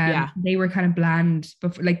 They were kind of bland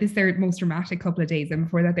before, like this their most dramatic couple of days, and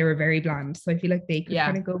before that they were very bland. So I feel like they could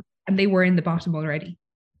kind of go, and they were in the bottom already.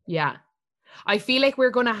 Yeah. I feel like we're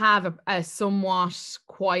going to have a somewhat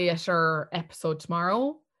quieter episode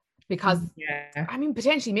tomorrow because, I mean,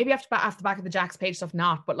 potentially maybe after the back of the Jack's Page stuff,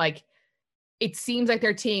 not, but like, it seems like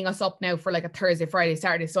they're teeing us up now for like a Thursday, Friday,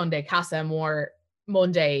 Saturday, Sunday, Casa Amor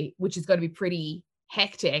Monday, which is going to be pretty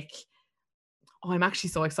hectic. Oh, I'm actually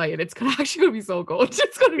so excited. It's actually going to be so good.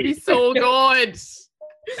 It's going to be so good.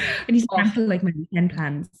 I need to cancel like my weekend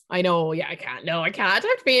plans. I know. Yeah, I can't. No, I can't. I have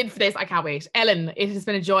to be in for this. I can't wait. Ellen, it has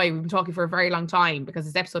been a joy. We've been talking for a very long time because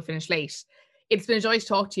this episode finished late. It's been a joy to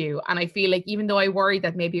talk to you. And I feel like even though I worried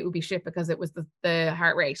that maybe it would be shit because it was the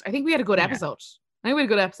heart rate, I think we had a good episode. I think we had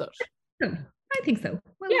a good episode. I think so.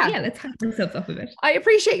 Well, yeah, let's hype ourselves up a bit. I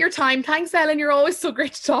appreciate your time. Thanks, Ellen. You're always so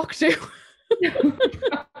great to talk to.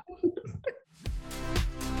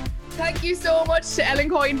 Thank you so much to Ellen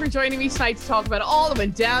Coyne for joining me tonight to talk about all that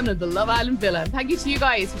went down in the Love Island villa. And thank you to you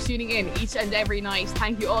guys for tuning in each and every night.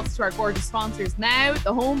 Thank you also to our gorgeous sponsors, now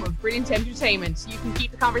the home of Brilliant Entertainment. You can keep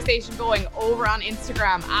the conversation going over on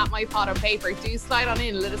Instagram at MyPotOnPaper. Do slide on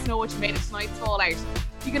in and let us know what you made of tonight's fallout.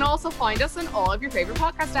 You can also find us on all of your favorite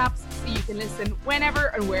podcast apps so you can listen whenever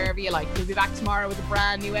and wherever you like. We'll be back tomorrow with a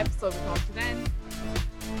brand new episode. We'll talk to you then.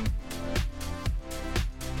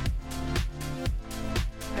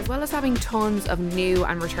 As well as having tons of new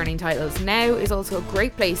and returning titles, Now is also a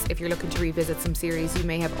great place if you're looking to revisit some series you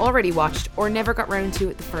may have already watched or never got round to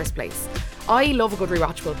in the first place. I love a good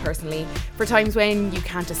rewatchable personally, for times when you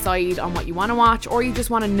can't decide on what you want to watch or you just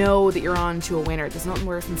want to know that you're on to a winner. There's nothing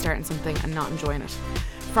worse than starting something and not enjoying it.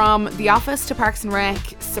 From The Office to Parks and Rec,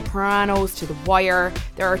 Sopranos to The Wire,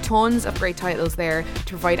 there are tons of great titles there to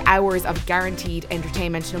provide hours of guaranteed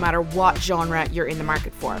entertainment no matter what genre you're in the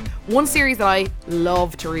market for. One series that I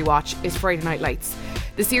love to rewatch is Friday Night Lights.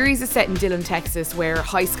 The series is set in Dillon, Texas, where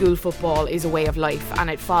high school football is a way of life, and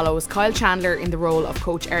it follows Kyle Chandler in the role of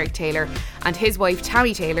Coach Eric Taylor and his wife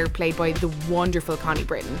Tammy Taylor, played by the wonderful Connie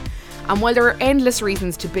Britton. And while there are endless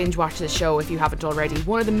reasons to binge watch this show if you haven't already,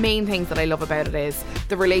 one of the main things that I love about it is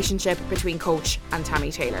the relationship between Coach and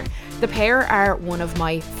Tammy Taylor. The pair are one of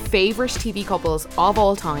my favourite TV couples of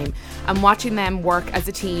all time, and watching them work as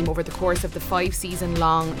a team over the course of the 5-season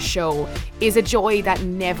long show is a joy that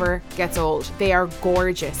never gets old. They are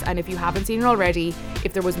gorgeous, and if you haven't seen it already,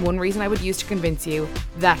 if there was one reason I would use to convince you,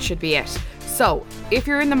 that should be it. So, if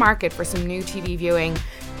you're in the market for some new TV viewing,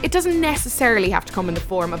 it doesn't necessarily have to come in the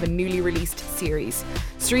form of a newly released series.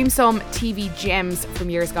 Stream some TV gems from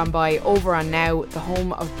years gone by over on Now, the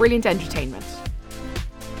home of Brilliant Entertainment.